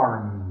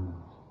thorns.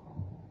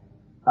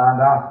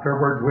 And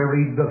afterwards we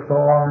read the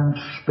thorns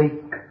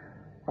speak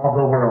of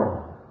the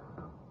world.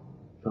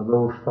 So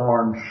those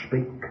thorns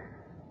speak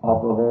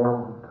of the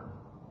world.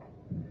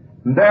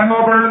 And then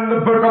over in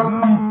the book of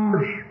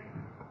Numbers,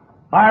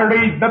 I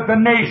read that the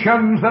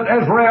nations that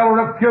Israel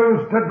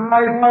refused to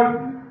drive out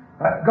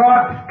at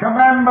God's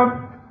commandment,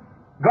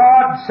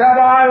 God said,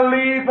 I'll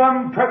leave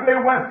them to be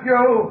with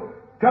you,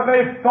 to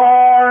be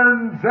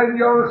thorns in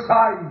your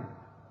side.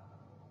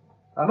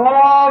 And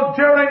all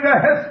during the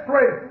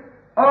history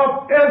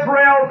of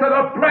Israel to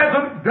the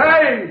present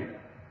day,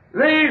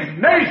 these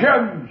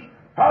nations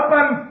have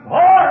been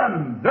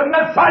thorns in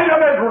the side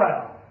of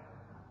Israel.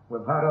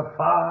 We've had a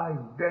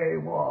 5-day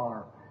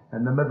war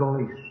in the Middle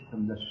East,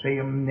 and the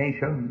same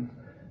nations,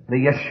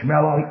 the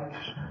Ishmaelites,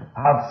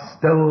 have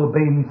still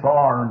been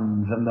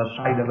thorns in the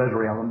side of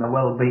Israel, and they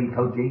will be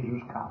till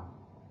Jesus comes.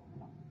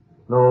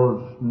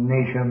 Those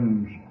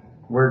nations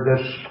were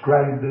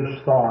described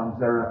as thorns.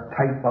 They're a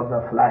type of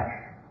the flesh.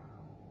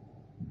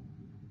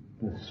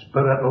 The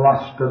spirit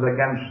lusted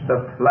against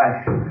the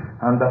flesh,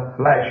 and the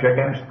flesh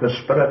against the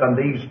spirit, and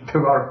these two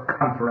are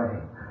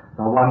contrary,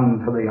 the one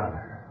to the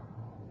other.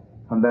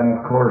 And then,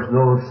 of course,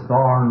 those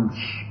thorns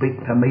speak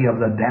to me of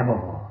the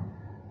devil.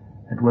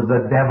 It was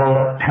the devil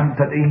that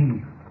tempted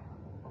Eve,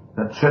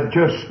 that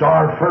seduced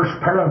our first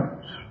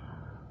parents,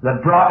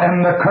 that brought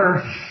in the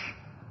curse.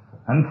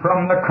 And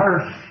from the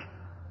curse,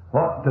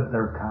 what did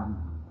there come?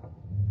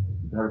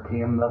 There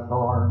came the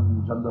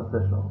thorns and the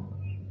thistles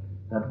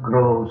that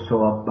grow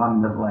so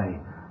abundantly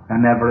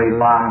in every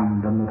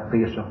land on the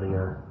face of the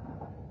earth.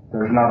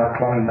 There's not a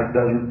climate that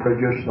doesn't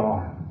produce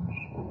thorns.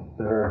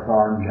 There are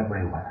thorns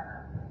everywhere.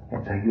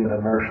 It's a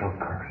universal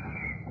curse.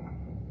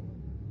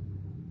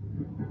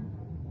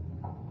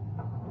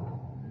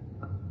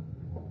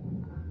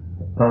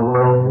 The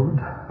world,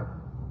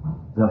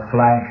 the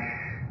flesh,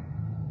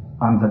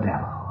 and the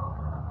devil.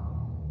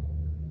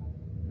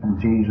 And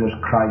Jesus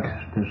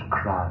Christ is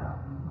crowned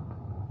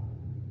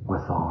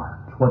with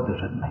thorns. What does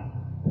it mean?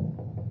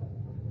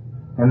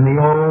 In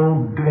the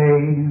old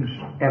days,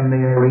 in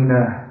the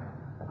arena,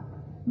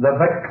 the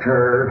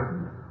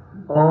victor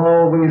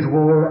always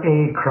wore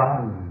a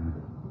crown.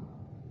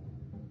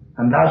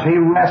 And as he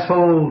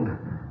wrestled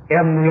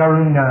in the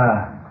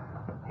arena,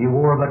 he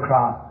wore the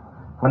crown.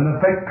 When the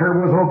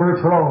victor was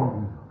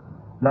overthrown,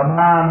 the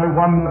man who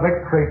won the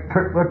victory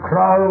took the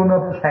crown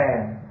of his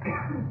head.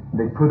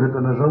 They put it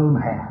in his own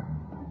hand.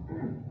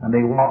 And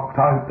he walked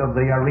out of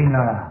the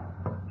arena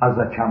as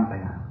a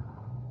champion.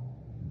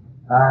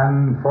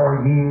 And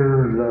for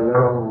years the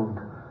world,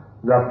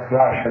 the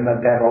flesh and the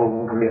devil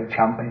were great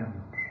champions.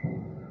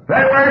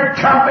 They were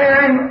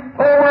championing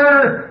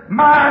over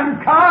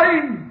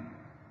mankind.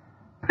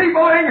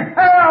 People in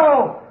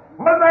hell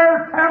with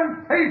their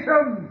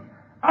temptations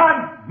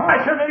and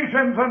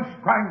machinations and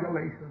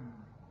strangulations.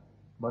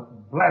 But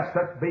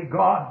blessed be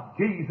God,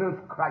 Jesus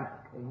Christ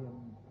came.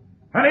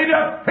 And he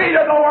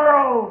defeated the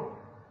world.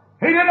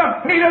 He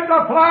defeated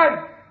the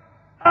flesh.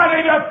 And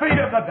he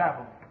defeated the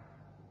devil.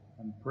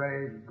 And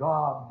praise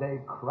God, they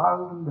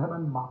crowned him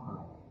in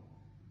mockery.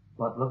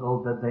 But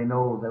little did they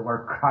know they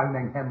were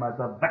crowning him as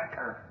a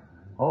victor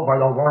over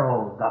the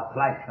world, the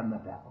flesh, and the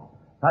devil.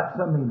 That's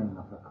the meaning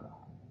of the crown.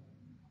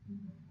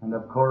 And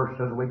of course,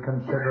 as we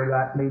consider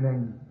that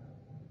meaning,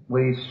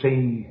 we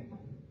see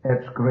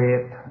its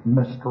great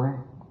mystery.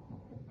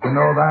 You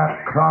know,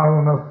 that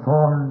crown of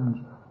thorns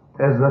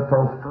is the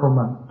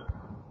fulfillment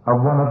of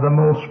one of the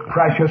most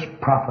precious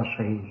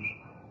prophecies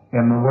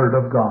in the Word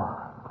of God.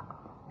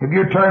 If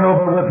you turn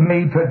over with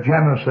me to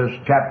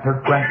Genesis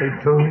chapter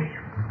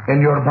 22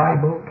 in your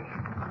Bible,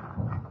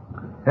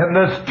 in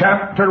this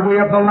chapter we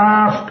have the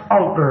last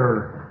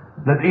altar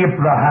that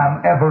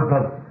Abraham ever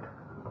built.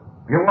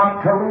 If you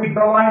want to read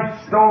the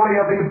life story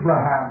of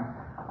Abraham,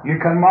 you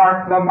can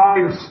mark the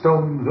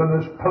milestones in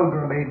his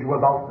pilgrimage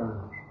with altars.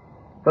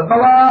 But the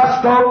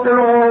last altar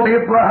old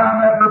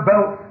Abraham ever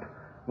built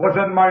was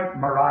in Mount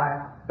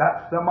Moriah.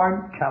 That's the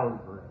Mount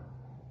Calvary,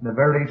 the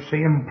very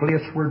same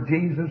place where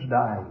Jesus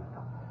died.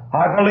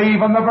 I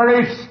believe in the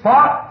very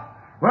spot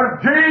where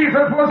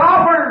Jesus was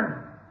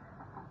offered.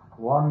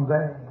 One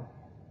day,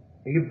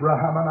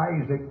 Abraham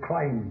and Isaac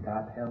climbed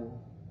that hill,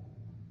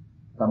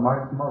 the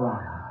Mount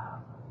Moriah.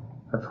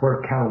 That's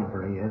where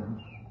Calvary is.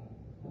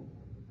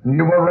 And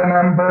you will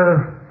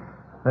remember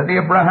that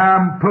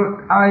Abraham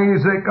put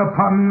Isaac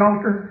upon the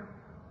altar.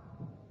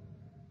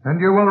 And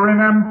you will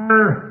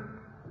remember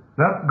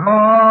that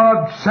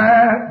God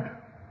said,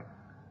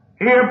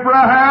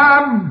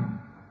 Abraham,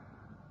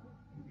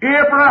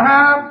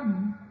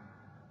 Abraham.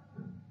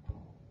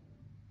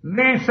 And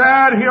he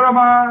said, Here am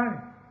I.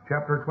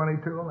 Chapter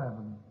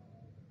 22:11.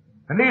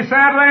 And he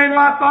said, Lay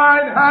not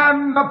thine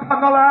hand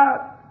upon the lad,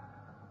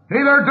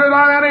 neither do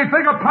thou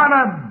anything upon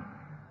him.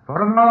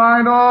 For now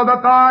I know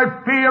that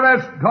thou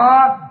fearest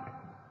God,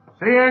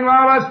 seeing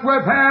thou hast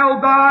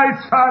withheld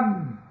thy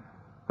son,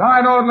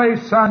 thine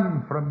only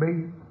son, from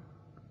me.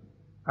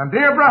 And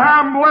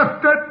Abraham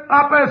lifted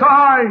up his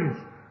eyes,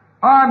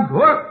 and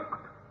looked,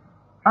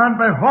 and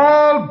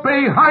behold,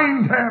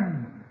 behind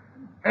him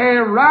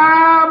a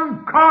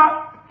ram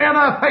caught in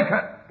a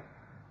thicket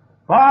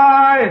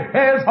by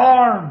his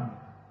horn.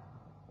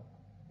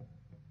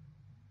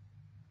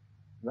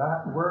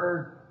 That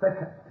word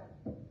thicket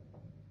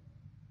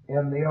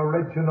in the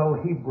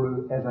original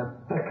Hebrew is a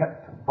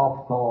thicket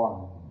of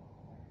thorns.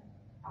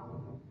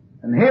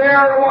 And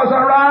here was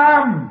a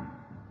ram,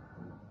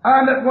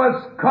 and it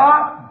was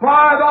caught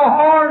by the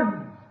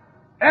horns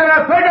in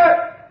a thicket.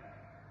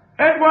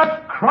 It was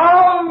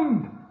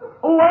crowned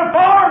with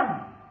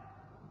thorns.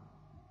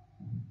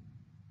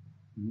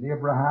 And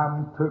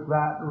Abraham took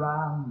that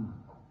ram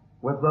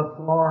with the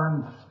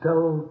thorns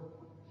still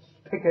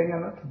sticking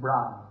in its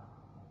brow.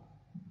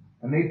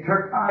 And he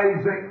took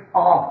Isaac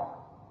off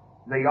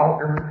the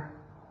altar,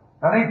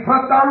 and he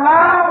put the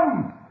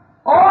ram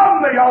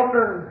on the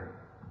altar.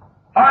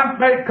 And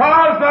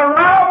because the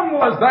ram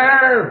was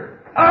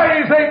there,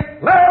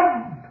 Isaac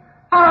lived,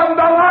 and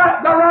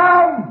the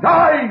ram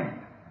died.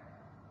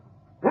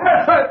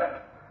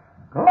 Blessed,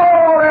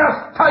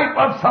 glorious type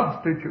of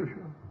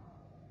substitution.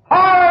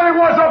 I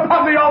was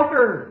upon the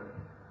altar.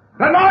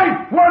 The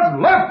knife was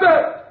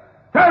lifted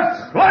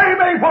to slay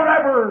me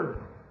forever.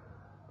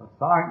 But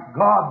thank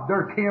God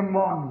there came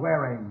one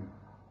wearing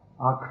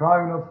a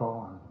crown of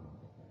thorns,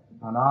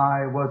 and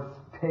I was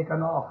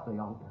taken off the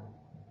altar.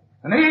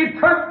 And he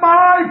took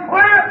my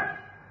place.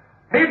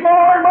 He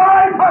bore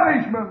my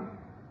punishment.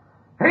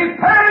 He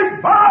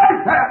paid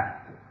my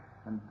debt.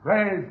 And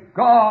praise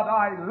God,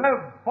 I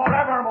live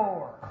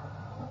forevermore,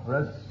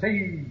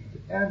 received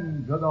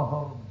into the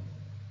home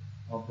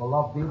of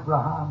beloved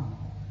Abraham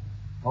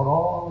for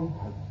all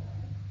eternity.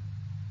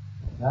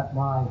 That,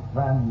 my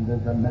friend,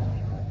 is a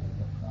mystery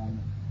of Christ.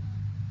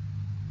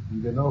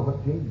 And you know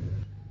what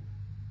Jesus,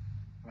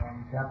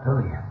 from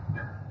chapter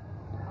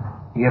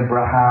 8,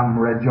 Abraham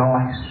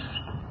rejoiced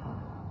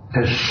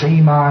to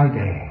see my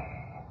day.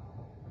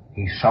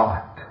 He saw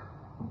it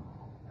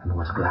and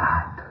was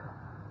glad.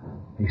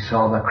 He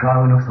saw the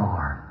crown of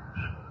thorns,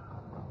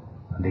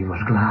 and he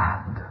was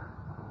glad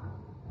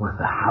with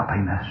the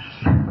happiness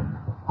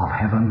of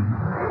heaven.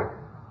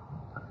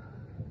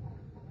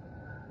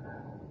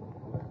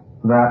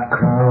 That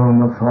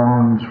crown of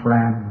thorns,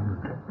 friend,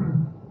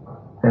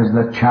 is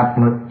the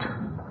chaplet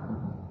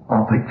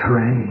of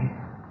victory.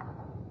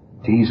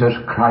 Jesus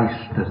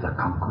Christ is the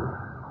conqueror.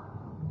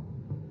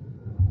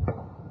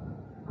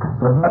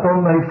 But not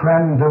only,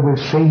 friend, do we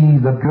see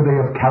the beauty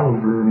of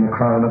Calvary in the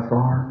crown of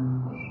thorns,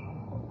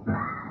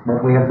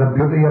 but we have the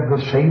beauty of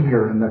the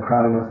Savior in the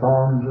crown of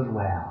thorns as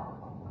well.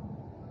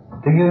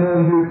 Do you know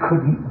you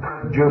couldn't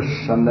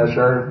produce on this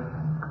earth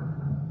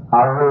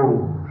a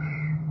rose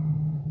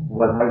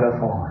without a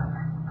thorn?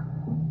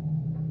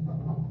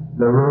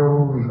 The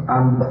rose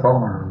and the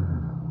thorn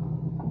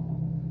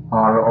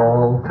are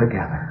all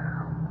together.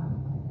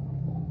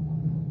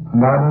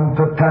 And I want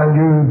to tell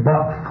you,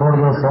 but for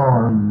the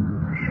thorns,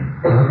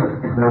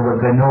 there would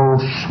be no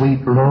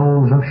sweet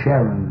rose of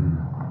Sharon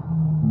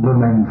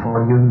blooming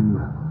for you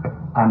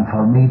and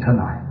for me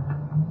tonight.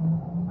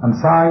 And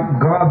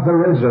thank God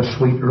there is a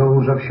sweet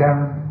rose of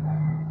Sharon.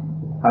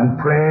 And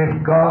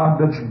praise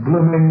God it's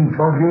blooming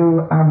for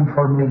you and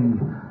for me.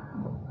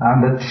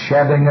 And it's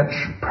shedding its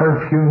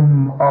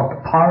perfume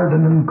of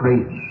pardon and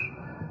grace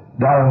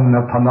down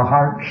upon the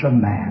hearts of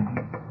men.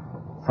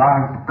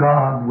 Thank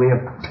God we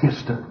have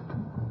tasted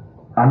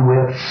and we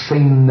have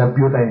seen the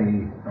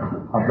beauty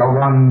of the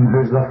one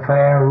who's the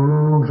fair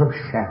rose of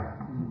Sharon.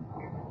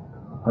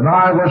 When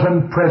I was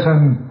in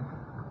prison,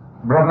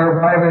 Brother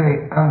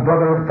Riley and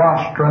Brother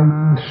Foster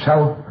and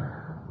myself,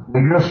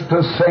 we used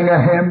to sing a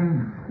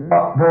hymn,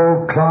 What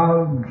though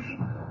clouds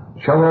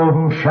shall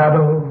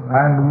overshadow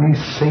and we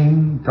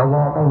seem to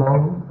walk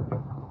alone?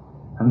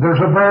 And there's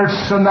a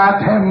verse in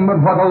that hymn,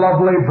 and what a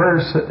lovely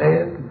verse it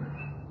is.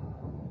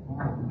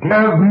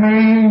 Give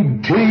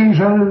me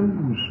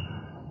Jesus,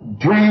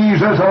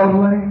 Jesus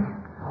only.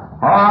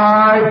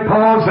 I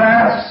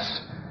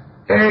possess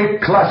a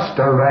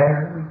cluster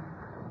rare.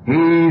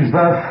 He's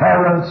the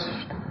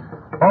fairest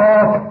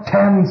of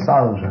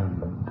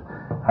 10,000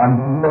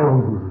 and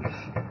rose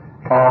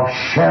of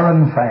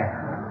Sharon fair.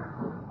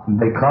 And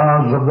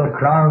because of the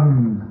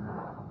crown,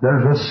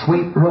 there's a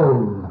sweet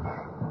rose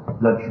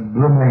that's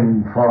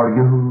blooming for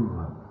you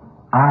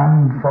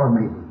and for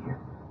me.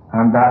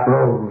 And that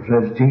rose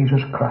is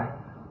Jesus Christ.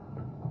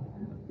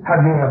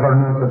 Have you ever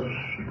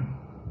noticed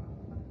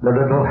the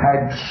little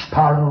hedge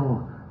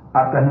sparrow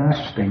at the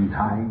nesting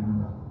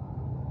time?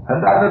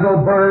 And that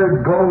little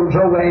bird goes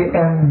away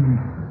in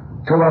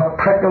to a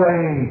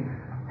prickly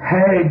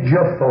hedge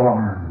of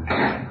thorns.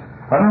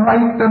 And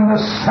right in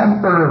the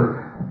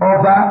center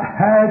of that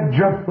hedge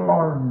of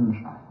thorns,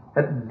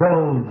 it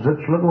builds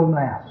its little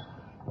nest.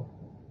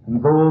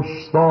 And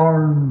those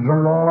thorns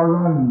are all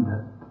around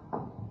it.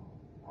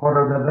 What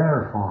are they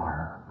there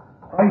for?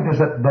 Why does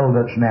it build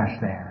its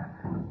nest there?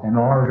 In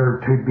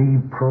order to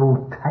be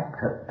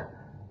protected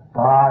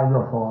by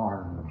the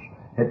thorns.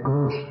 It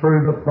goes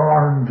through the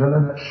thorns, and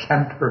in its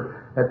center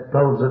it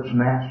builds its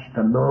nest.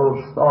 And those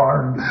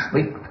thorns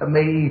speak to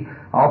me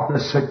of the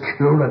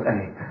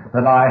security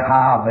that I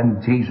have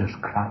in Jesus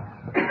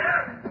Christ.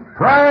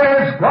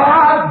 Praise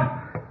God!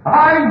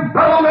 I'm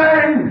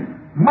building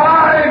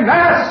my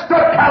nest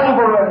at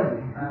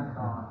Calvary.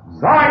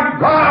 Thank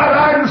God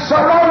I'm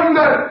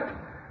surrounded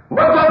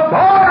with the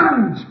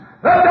thorns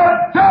that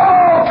the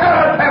devil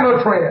cannot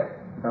penetrate.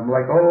 I'm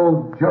like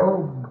old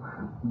Job.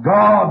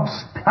 God's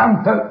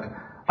planted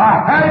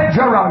a hedge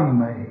around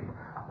me,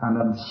 and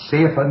I'm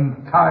safe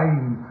in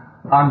time,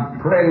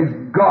 and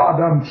praise God,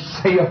 I'm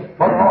safe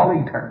for all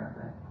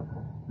eternity.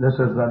 This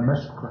is the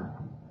mystery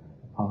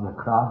of the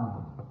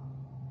crown.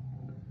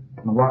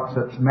 And what's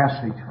its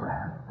message,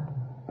 friend?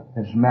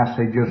 Its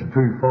message is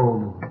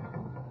twofold.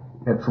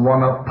 It's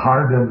one of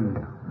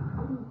pardon,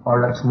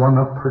 or it's one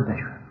of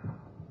perdition.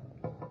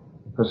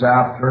 This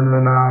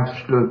afternoon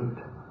I stood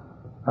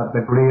at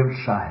the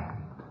graveside.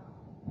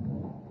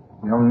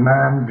 Young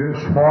man,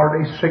 just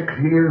 46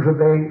 years of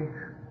age,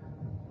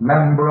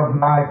 member of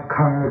my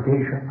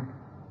congregation,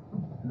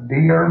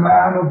 dear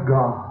man of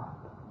God,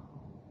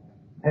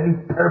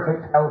 in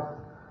perfect health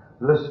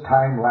this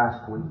time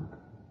last week.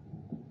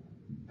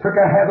 Took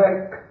a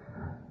headache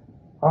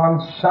on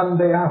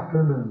Sunday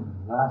afternoon,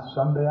 last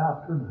Sunday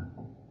afternoon.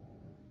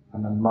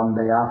 And on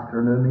Monday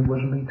afternoon he was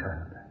in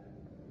eternity.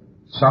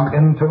 Sunk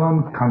into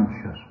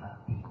unconsciousness.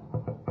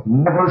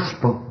 Never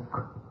spoke,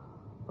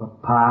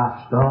 but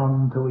passed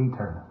on to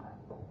eternity.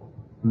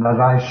 And as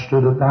I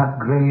stood at that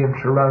grave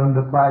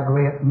surrounded by a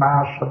great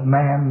mass of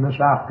men this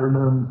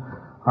afternoon,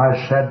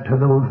 I said to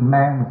those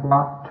men,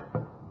 what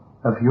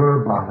if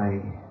your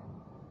body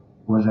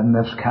was in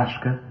this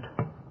casket?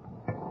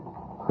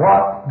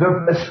 What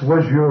if this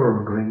was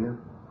your grave?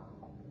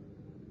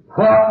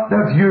 What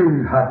if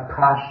you had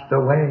passed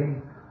away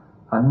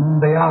on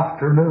Monday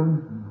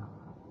afternoon?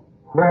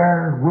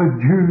 Where would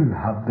you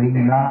have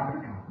been now?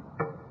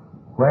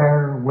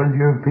 Where will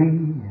you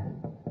be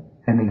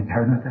in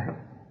eternity?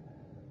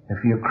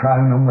 If you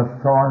crown him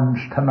with thorns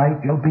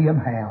tonight, you'll be in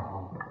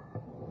hell.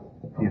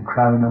 If you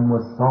crown him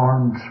with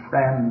thorns,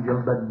 friend,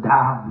 you'll be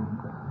damned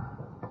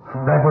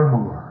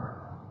forevermore.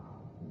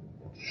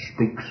 It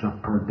speaks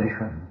of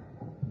perdition.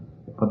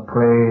 But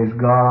praise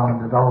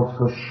God, it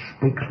also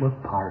speaks with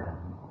pardon.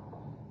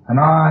 And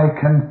I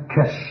can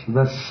kiss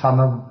the Son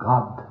of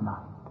God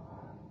tonight.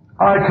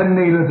 I can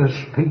kneel at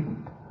His feet.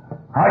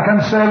 I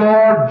can say,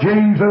 Lord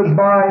Jesus,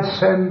 my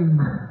sin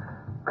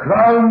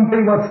crowned me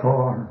with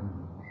thorns,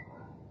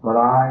 but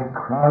I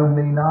crown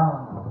thee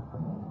now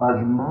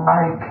as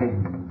my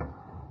King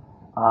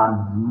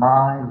and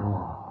my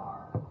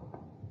Lord.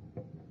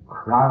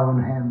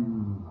 Crown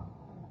Him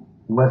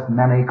with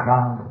many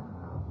crowns.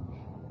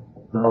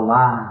 The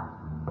Lamb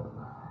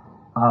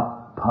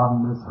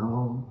upon the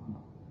throne.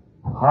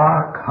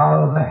 Hark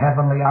how the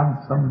heavenly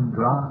anthem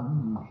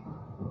drowns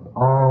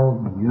all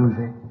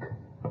music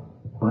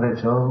but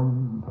its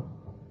own.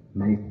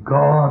 May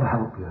God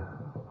help you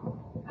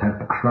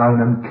to crown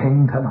Him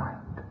King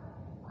tonight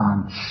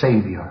and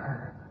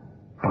Savior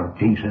for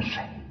Jesus'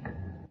 sake.